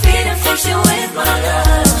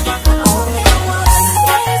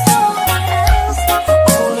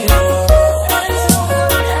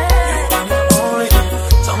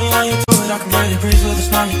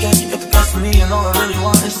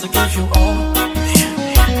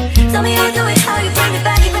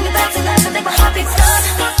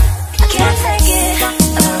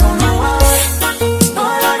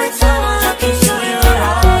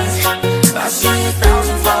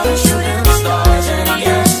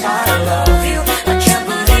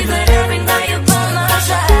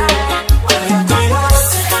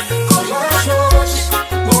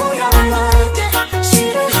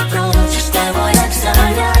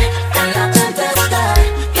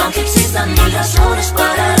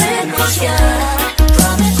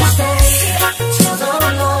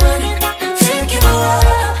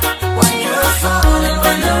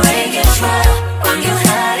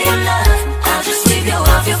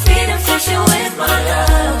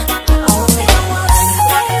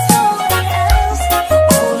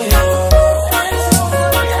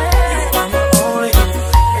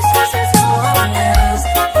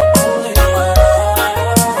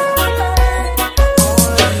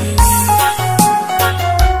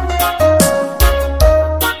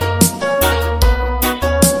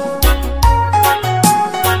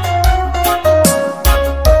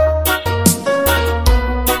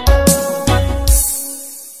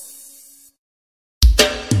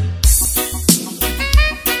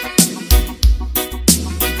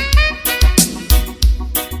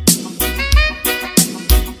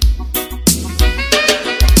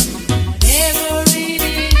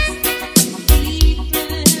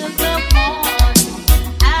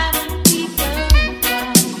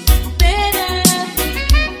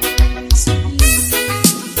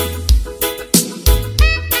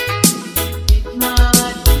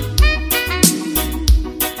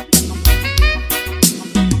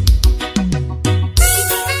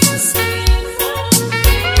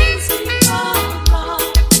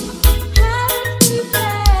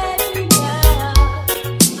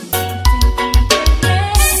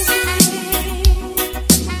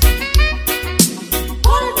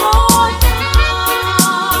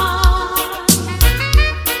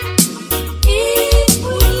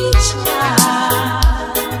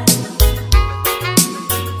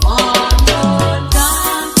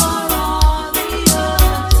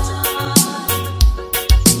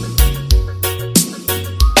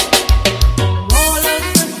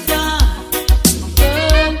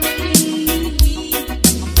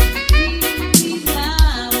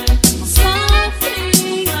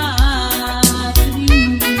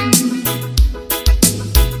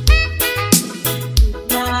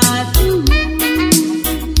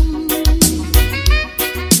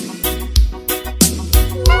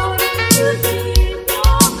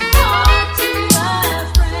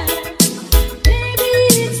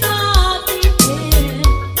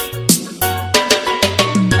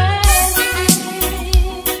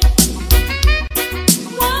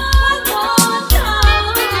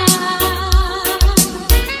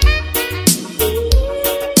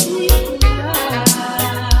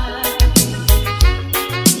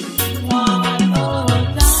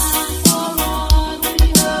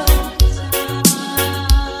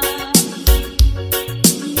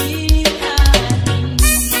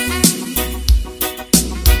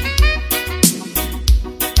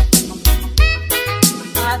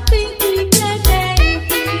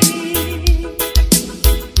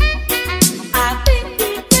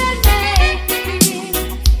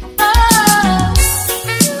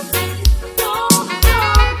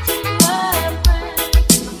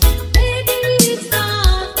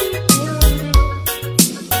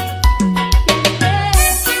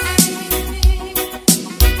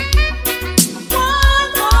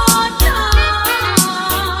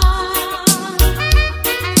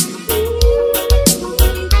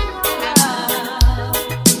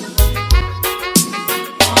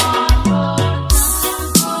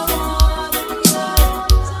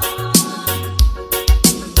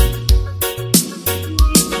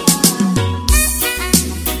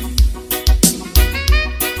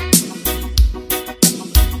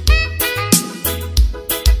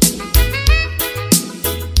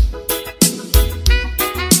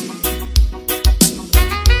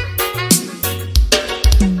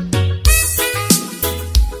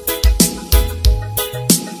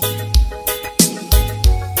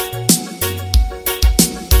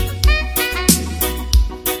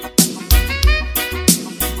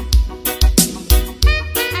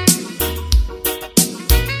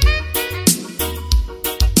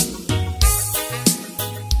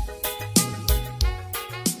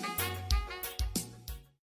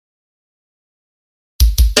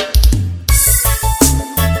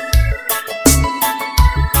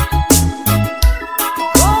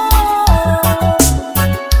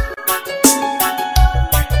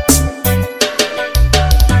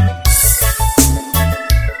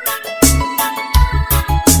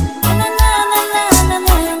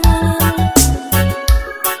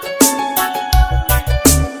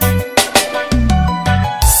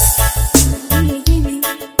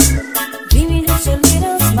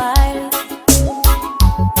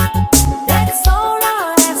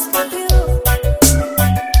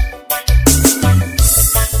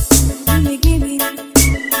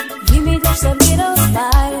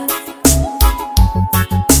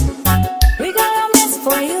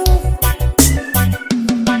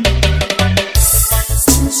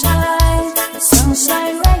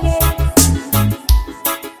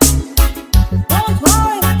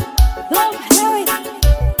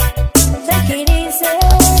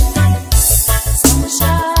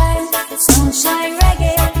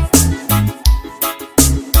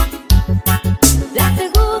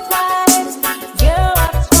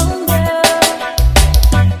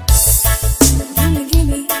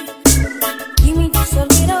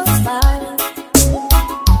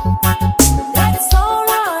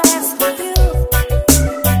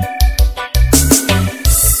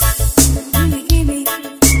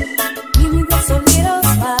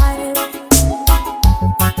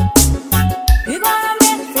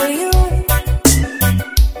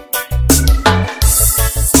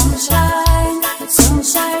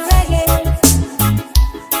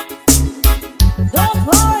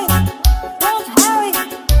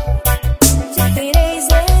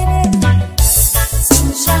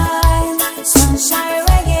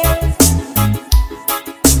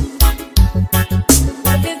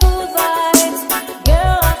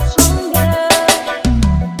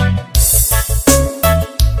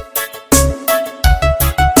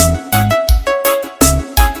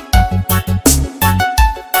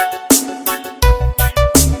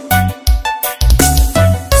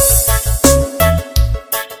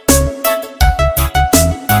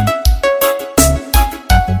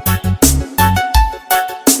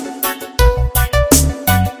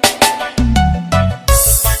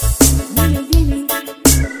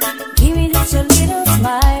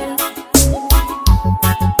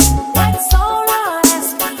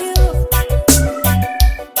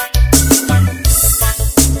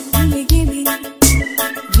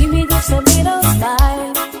so be those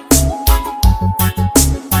lights.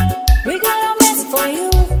 We got a mess for you.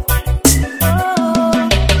 Oh,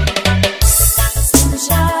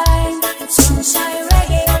 sunshine, sunshine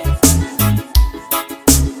reggae.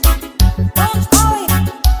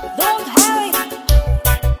 Don't hurry,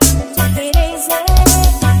 take it easy.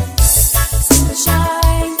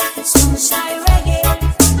 Sunshine, sunshine reggae.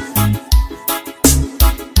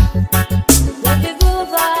 Let the good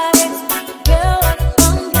vibes build up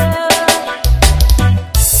on girl.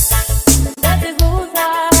 Let the good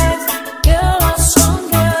vibes build up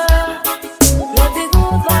stronger. Let the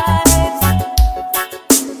good vibes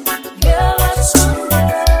build up stronger.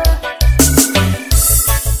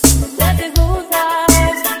 Let the good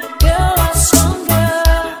vibes build up stronger.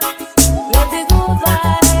 Let the good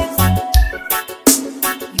vibes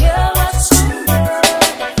build up stronger.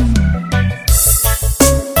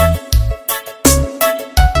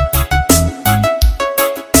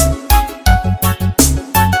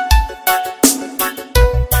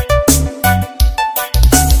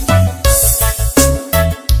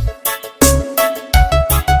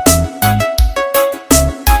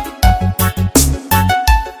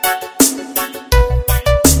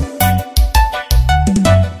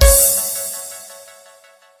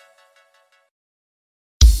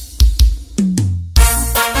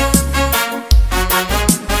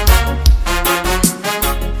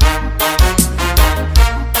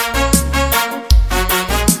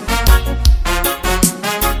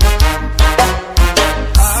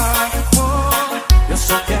 Eu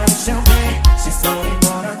só quero seu bem. Se for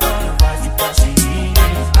embora agora vai ficar sem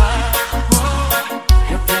ninguém. Amor,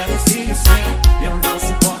 eu quero filho seu. Eu não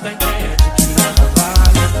suporto a ideia de que nada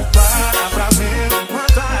vale. Para pra ver o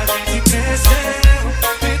quanto a gente cresceu.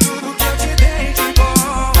 Tem tudo que eu te dei de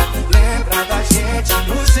bom. Lembra da gente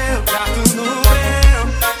no seu quarto, no meu,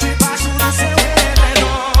 debaixo do seu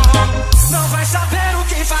edredom. Não vai saber o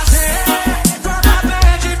que fazer quando a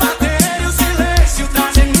bad bater e o silêncio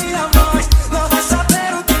trazer minha voz. Não vai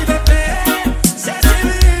saber o que beber se esse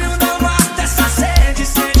vinho não mata essa sede,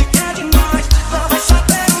 sede que é de nós. Não vai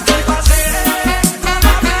saber o que fazer quando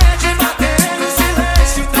a bad bater e o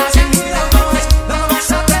silêncio trazer minha voz. Não vai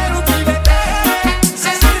saber o que beber se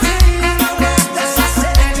esse vinho não mata essa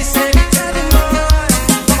sede, sede que é de nós.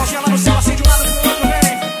 Com a mãozinha lá no céu, assim de um lado pro outro,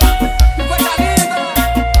 vem. Coisa linda.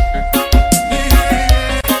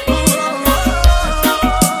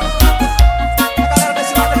 A galera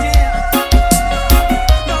desse lado aqui.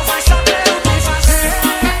 Não vai saber o que fazer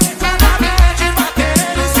quando a bad bater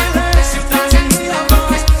e o silêncio trazer minha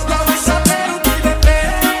voz. Não vai saber o que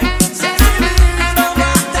beber se esse vinho não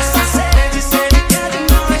mata essa sede, sede que é de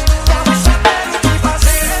nós. Não vai saber o que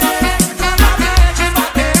fazer quando a bad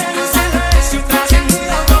bater e o silêncio trazer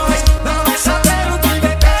minha voz. Não vai saber o que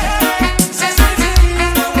beber se esse vinho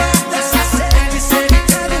não mata essa sede, sede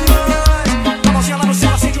que é de nós. Com a mãozinha lá no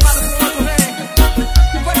céu, assim de um lado pro outro, vem.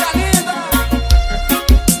 Coisa linda.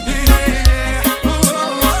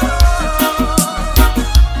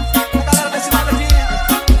 A galera desse lado aqui.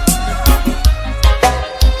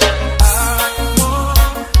 Amor,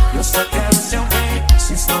 eu só quero seu bem.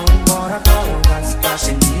 Se estou embora agora vai ficar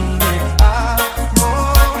sem ninguém.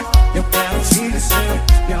 Amor, eu quero um filho seu.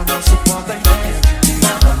 Eu não suporto a ideia de que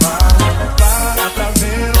nada vale. Para pra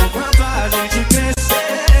ver o quanto a gente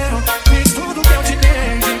cresceu. E tudo que eu te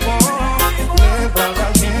dei de bom. Lembra da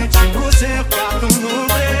gente no seu quarto, no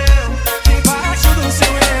meu, debaixo do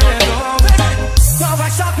seu edredom. Não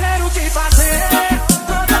vai saber o que fazer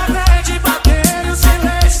quando a bad bater e o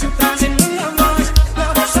silêncio trazer minha voz.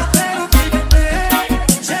 Não vai saber o que beber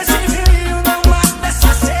se esse vinho não mata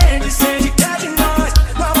essa sede, sede que é de nós.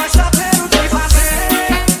 Não vai saber o que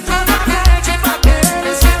fazer quando a bad bater e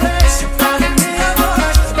o silêncio trazer minha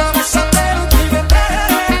voz. Não vai saber o que beber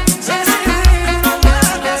se esse vinho não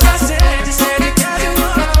mata essa sede, sede que é de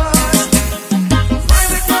nós. Vai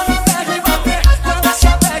ver quando a bad bater, quando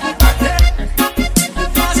essa bad bater,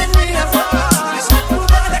 trazer minha voz. O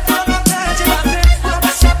nada é quando a bad bater, quando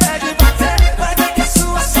essa bad bater, vai ver que a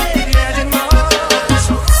sua sede é de nós.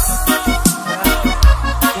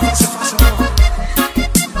 Não vai ser fácil não.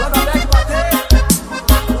 Quando a bad bater,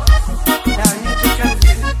 é aí que eu quero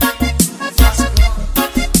ver. Não é fácil não.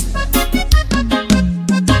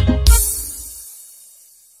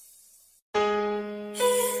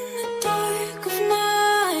 In the dark of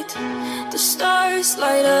night, the stars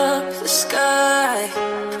light up the sky.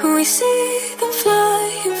 We see them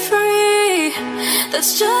flying free.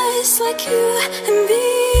 That's just like you and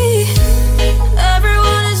me. Every